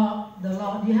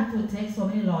law, you have to take so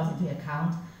many laws into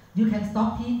account. You can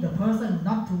stop the person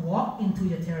not to walk into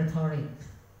your territory.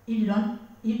 If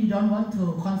you don't want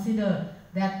to consider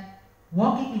that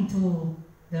walking into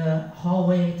the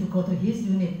hallway to go to his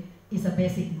unit is a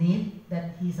basic need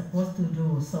that he's supposed to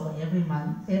do so every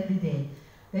month, every day,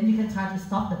 then you can try to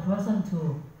stop the person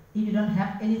to, if you don't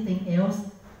have anything else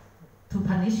to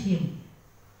punish him.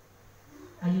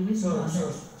 Are you with me on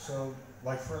that? So,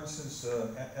 like for instance,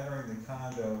 entering the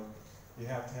condo, you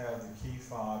have to have the key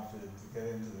fob to get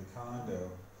into the condo.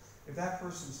 If that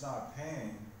person's not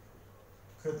paying,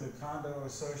 could the condo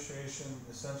association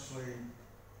essentially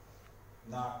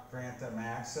not grant them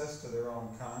access to their own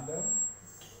condo?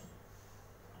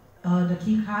 The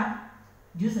key card,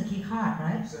 use the key card,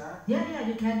 right? Exactly. Yeah,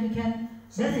 you can.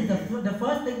 So that is the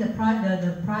first thing,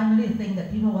 the primary thing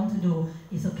that people want to do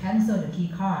is to cancel the key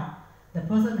card. The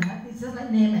person it's just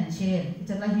like name and shame. It's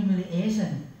just like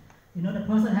humiliation. You know, the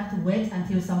person have to wait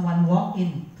until someone walk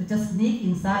in to just sneak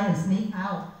inside and sneak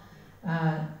out.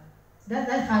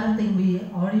 That kind of thing we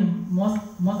already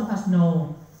most of us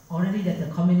know already that the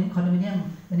condominium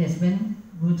management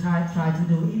will try to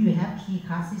do. If you have key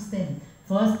card system,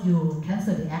 first you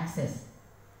cancel the access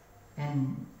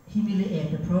and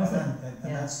humiliate the person.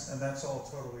 And that's all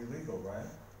totally legal, right?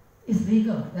 It's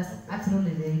legal. That's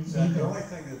absolutely legal. So the only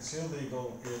thing that's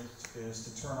illegal is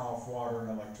to turn off water and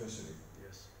electricity.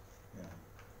 Yes. Yeah.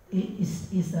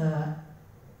 is a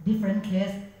different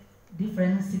case,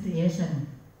 different situation.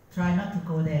 Try not to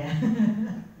go there.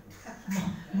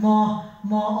 more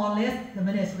or less, the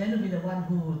management will be the one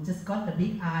who just got the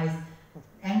big eyes,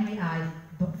 angry eyes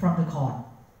from the court.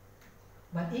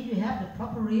 But if you have the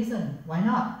proper reason, why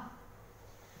not?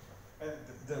 And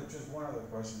just one other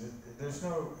question. There's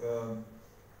no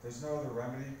other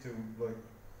remedy to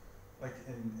like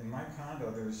in my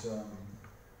condo. There's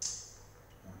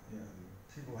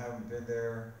people haven't been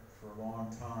there for a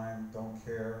long time, don't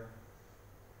care.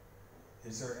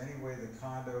 Is there any way the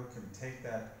condo can take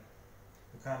that,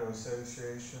 the condo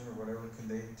association or whatever, can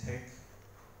they take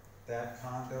that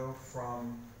condo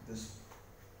from this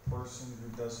person who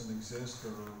doesn't exist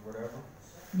or whatever?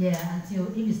 Yeah, until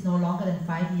if it's no longer than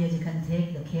 5 years, you can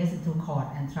take the case into court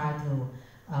and try to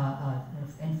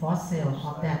enforce sale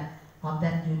of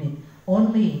that unit.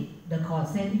 Only the court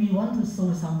said if you want to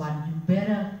sue someone, you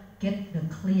better get the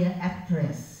clear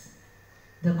address.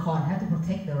 The court has to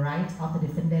protect the rights of the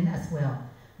defendant as well.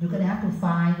 You're going to have to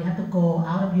find, you have to go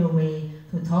out of your way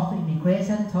to talk to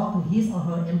immigration, talk to his or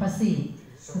her embassy,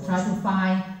 to try to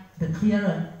find the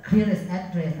clearest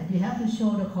address. And you have to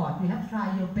show the court, you have to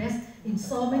try your best in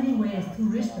so many ways to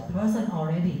reach the person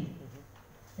already.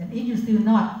 And if you still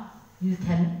not, you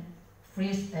can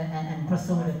freeze and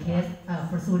pursue the case,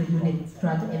 pursue the unit,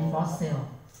 try to enforce sale.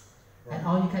 And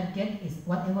all you can get is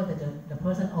whatever the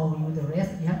person owes you. The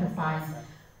rest you have to find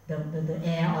the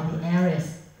heir or the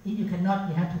heiress. If you cannot,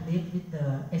 you have to live with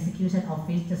the execution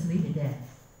office. Just leave it there.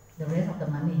 The rest of the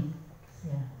money,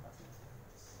 yeah.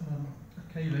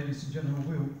 Okay, ladies and gentlemen,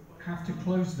 we'll have to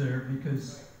close there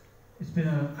because it's been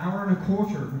an hour and a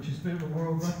quarter, which is a bit of a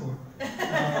world record.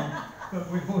 But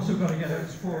we've also got to get out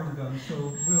this forum done.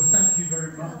 So we'll thank you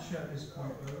very much at this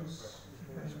point, Rose.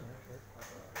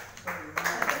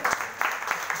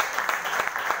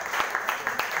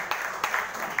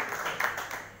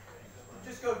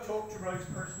 Go talk to Rose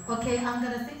personally. Okay, I'm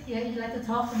gonna sit here. If you'd like to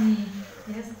talk to me,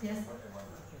 yes.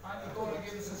 I'm going to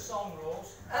give us a song,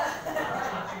 Rose.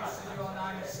 Introduce you on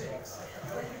 96.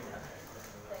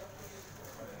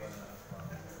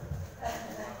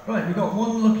 Right, we've got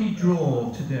one lucky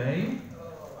draw today.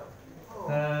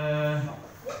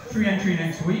 Free entry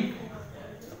next week.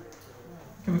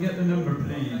 Can we get the number,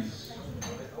 please?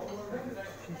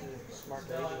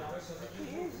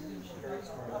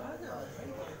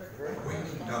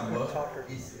 Winning number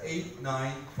is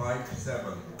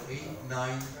 8957.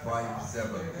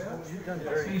 8957.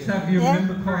 Please have your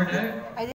member card out.